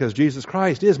because Jesus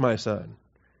Christ is my son,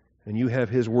 and you have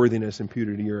His worthiness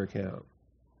imputed to your account.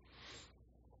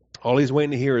 All He's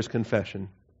waiting to hear is confession.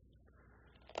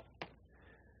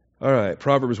 All right,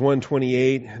 Proverbs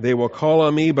 1:28, they will call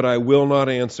on me, but I will not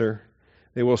answer.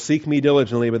 They will seek me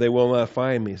diligently, but they will not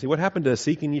find me. See, what happened to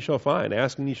seeking ye shall find,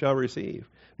 asking ye shall receive,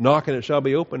 knocking it shall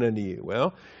be opened unto you?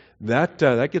 Well, that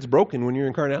gets broken when you're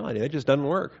in carnality. That just doesn't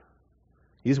work.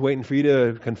 He's waiting for you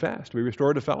to confess, to be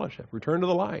restored to fellowship, return to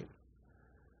the light.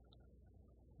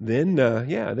 Then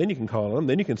you can call Him,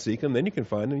 then you can seek Him, then you can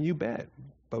find Him, you bet.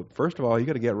 But first of all, you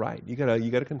got to get right. You got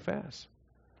to confess.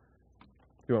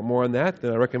 If you want more on that,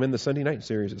 then I recommend the Sunday night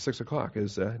series at 6:00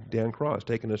 as Dan Cross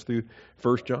taking us through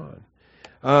 1 John.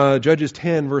 Judges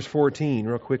 10, verse 14,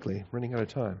 real quickly, running out of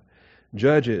time.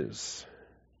 Judges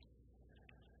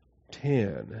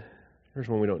 10. Here's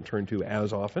one we don't turn to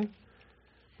as often.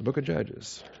 The book of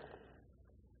Judges.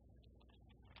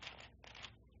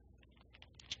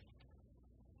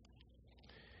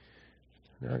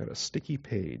 Now I got a sticky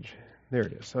page. There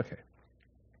it is.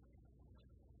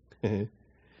 Okay.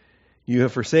 You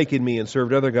have forsaken me and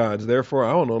served other gods. Therefore,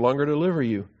 I will no longer deliver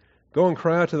you. Go and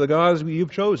cry out to the gods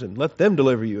you've chosen. Let them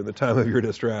deliver you in the time of your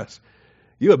distress.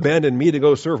 You abandoned me to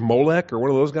go serve Molech or one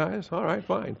of those guys? All right,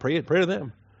 fine. Pray to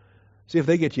them. See if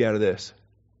they get you out of this.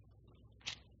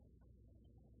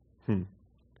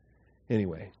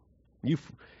 Anyway,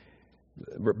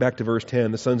 back to verse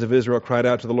 10. The sons of Israel cried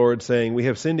out to the Lord, saying, we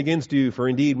have sinned against you, for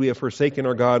indeed we have forsaken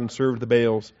our God and served the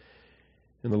Baals.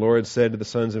 And the Lord said to the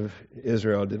sons of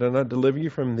Israel, did I not deliver you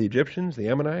from the Egyptians, the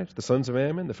Ammonites, the sons of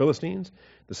Ammon, the Philistines,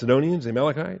 the Sidonians, the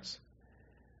Amalekites?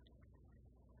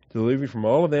 to deliver you from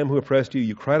all of them who oppressed you.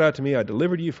 You cried out to me, I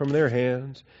delivered you from their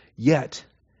hands. Yet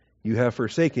you have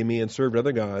forsaken me and served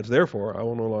other gods. Therefore, I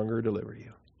will no longer deliver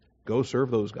you. Go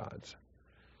serve those gods.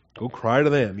 Go cry to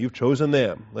them. You've chosen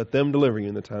them. Let them deliver you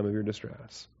in the time of your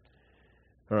distress.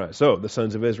 All right, so the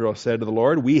sons of Israel said to the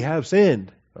Lord, we have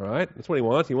sinned. All right, that's what he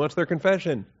wants. He wants their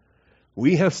confession.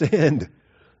 We have sinned.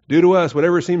 Do to us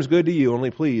whatever seems good to you,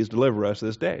 only please deliver us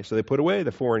this day. So they put away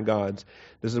the foreign gods.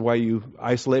 This is why you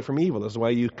isolate from evil. This is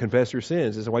why you confess your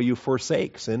sins. This is why you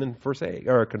forsake, sin and forsake,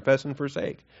 or confess and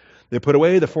forsake. They put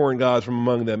away the foreign gods from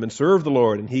among them and served the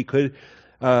Lord, and he could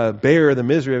bear the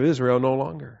misery of Israel no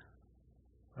longer.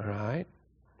 All right?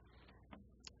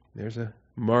 There's a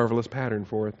marvelous pattern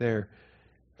for it there.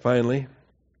 Finally,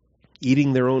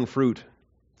 eating their own fruit.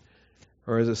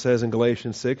 Or as it says in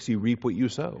Galatians 6, you reap what you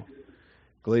sow.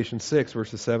 Galatians 6,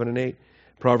 verses 7 and 8.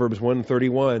 Proverbs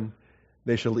 1:31,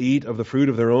 they shall eat of the fruit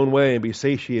of their own way and be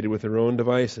satiated with their own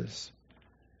devices.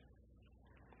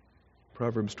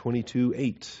 Proverbs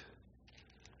 22:8.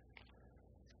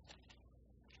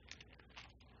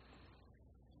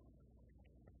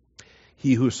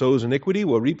 He who sows iniquity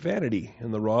will reap vanity,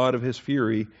 and the rod of his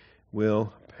fury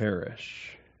will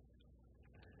perish.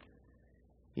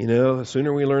 You know, the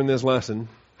sooner we learn this lesson,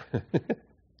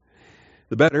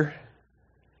 the better.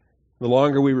 The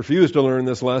longer we refuse to learn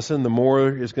this lesson, the more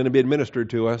is going to be administered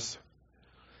to us.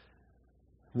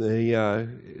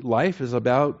 Life is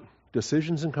about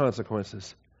decisions and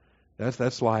consequences.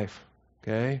 That's life,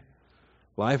 okay?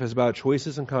 Life is about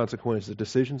choices and consequences,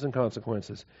 decisions and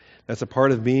consequences. That's a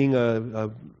part of being a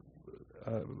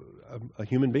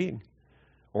human being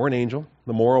or an angel,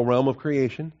 the moral realm of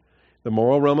creation. The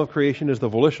moral realm of creation is the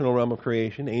volitional realm of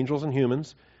creation, angels and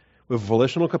humans with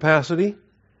volitional capacity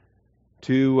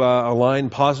to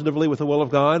align positively with the will of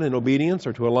God in obedience,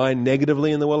 or to align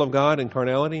negatively in the will of God in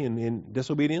carnality and in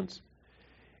disobedience.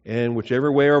 And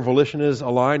whichever way our volition is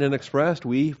aligned and expressed,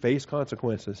 we face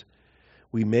consequences.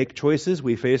 We make choices,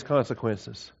 we face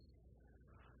consequences.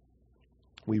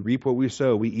 We reap what we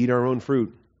sow. We eat our own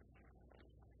fruit.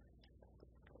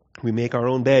 We make our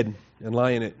own bed and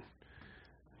lie in it.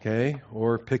 Okay?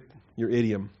 Or pick your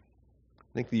idiom.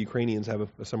 I think the Ukrainians have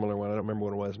a similar one. I don't remember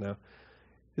what it was now.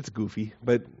 It's goofy,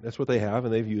 but that's what they have,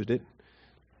 and they've used it.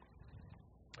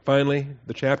 Finally,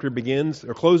 the chapter begins,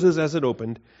 or closes as it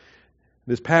opened.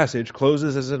 This passage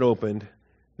closes as it opened,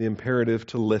 the imperative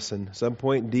to listen.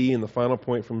 Subpoint D and the final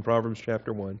point from Proverbs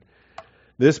chapter 1.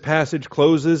 This passage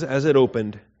closes as it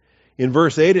opened. In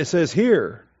verse 8 it says,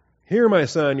 Hear, my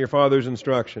son, your father's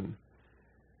instruction.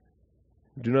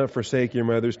 Do not forsake your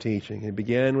mother's teaching. It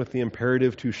began with the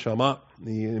imperative to shama,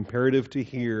 the imperative to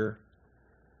hear.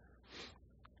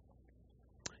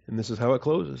 And this is how it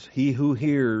closes. He who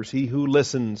hears, he who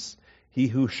listens, he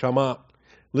who shama,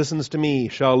 listens to me,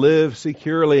 shall live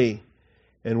securely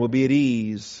and will be at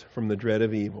ease from the dread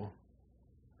of evil.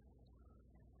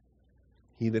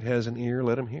 He that has an ear,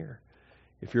 let him hear.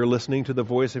 If you're listening to the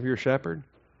voice of your shepherd,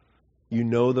 you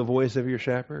know the voice of your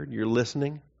shepherd, you're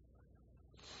listening,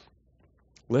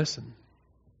 listen.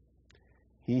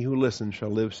 He who listens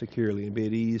shall live securely and be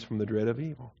at ease from the dread of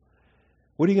evil.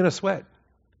 What are you going to sweat?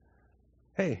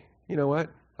 Hey, you know what?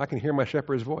 I can hear my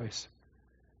shepherd's voice.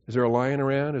 Is there a lion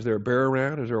around? Is there a bear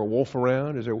around? Is there a wolf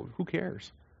around? Who cares?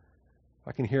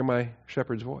 I can hear my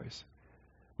shepherd's voice.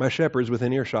 My shepherd's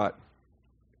within earshot.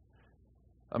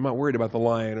 I'm not worried about the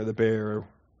lion or the bear or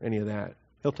any of that.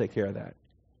 He'll take care of that.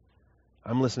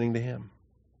 I'm listening to him.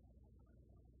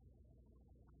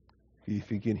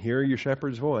 If you can hear your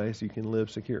shepherd's voice, you can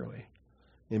live securely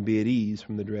and be at ease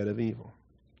from the dread of evil.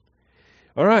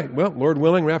 All right, well, Lord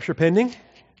willing, rapture pending.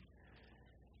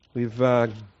 We've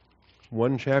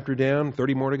one chapter down,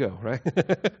 30 more to go, right?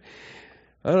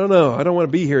 I don't know. I don't want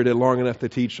to be here long enough to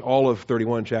teach all of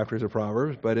 31 chapters of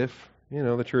Proverbs, but if,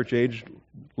 the church age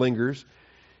lingers,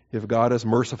 if God is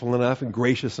merciful enough and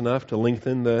gracious enough to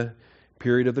lengthen the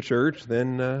period of the church,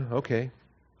 then okay,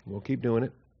 we'll keep doing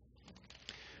it.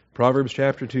 Proverbs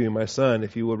chapter 2, my son,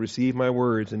 if you will receive my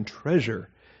words and treasure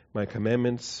my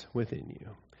commandments within you.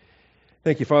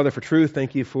 Thank you, Father, for truth.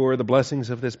 Thank you for the blessings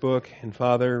of this book. And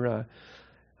Father,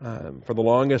 for the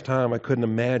longest time, I couldn't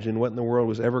imagine what in the world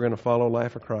was ever going to follow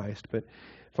Life of Christ. But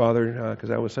Father, because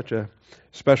that was such a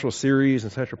special series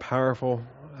and such a powerful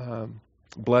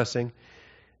blessing.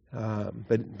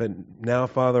 But now,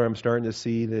 Father, I'm starting to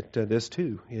see that this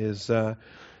too is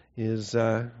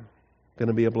going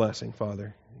to be a blessing,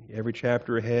 Father. Every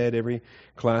chapter ahead, every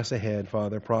class ahead,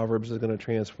 Father, Proverbs is going to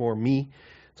transform me.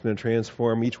 It's going to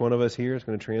transform each one of us here. It's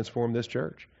going to transform this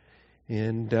church.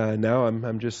 And now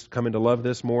I'm just coming to love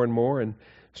this more and more. And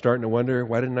starting to wonder,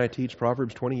 why didn't I teach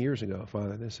Proverbs 20 years ago,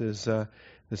 Father? This is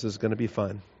going to be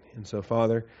fun. And so,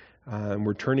 Father,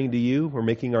 we're turning to you. We're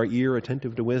making our ear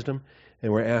attentive to wisdom.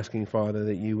 And we're asking, Father,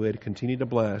 that you would continue to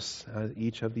bless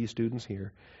each of these students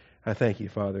here. I thank you,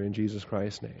 Father, in Jesus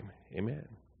Christ's name. Amen.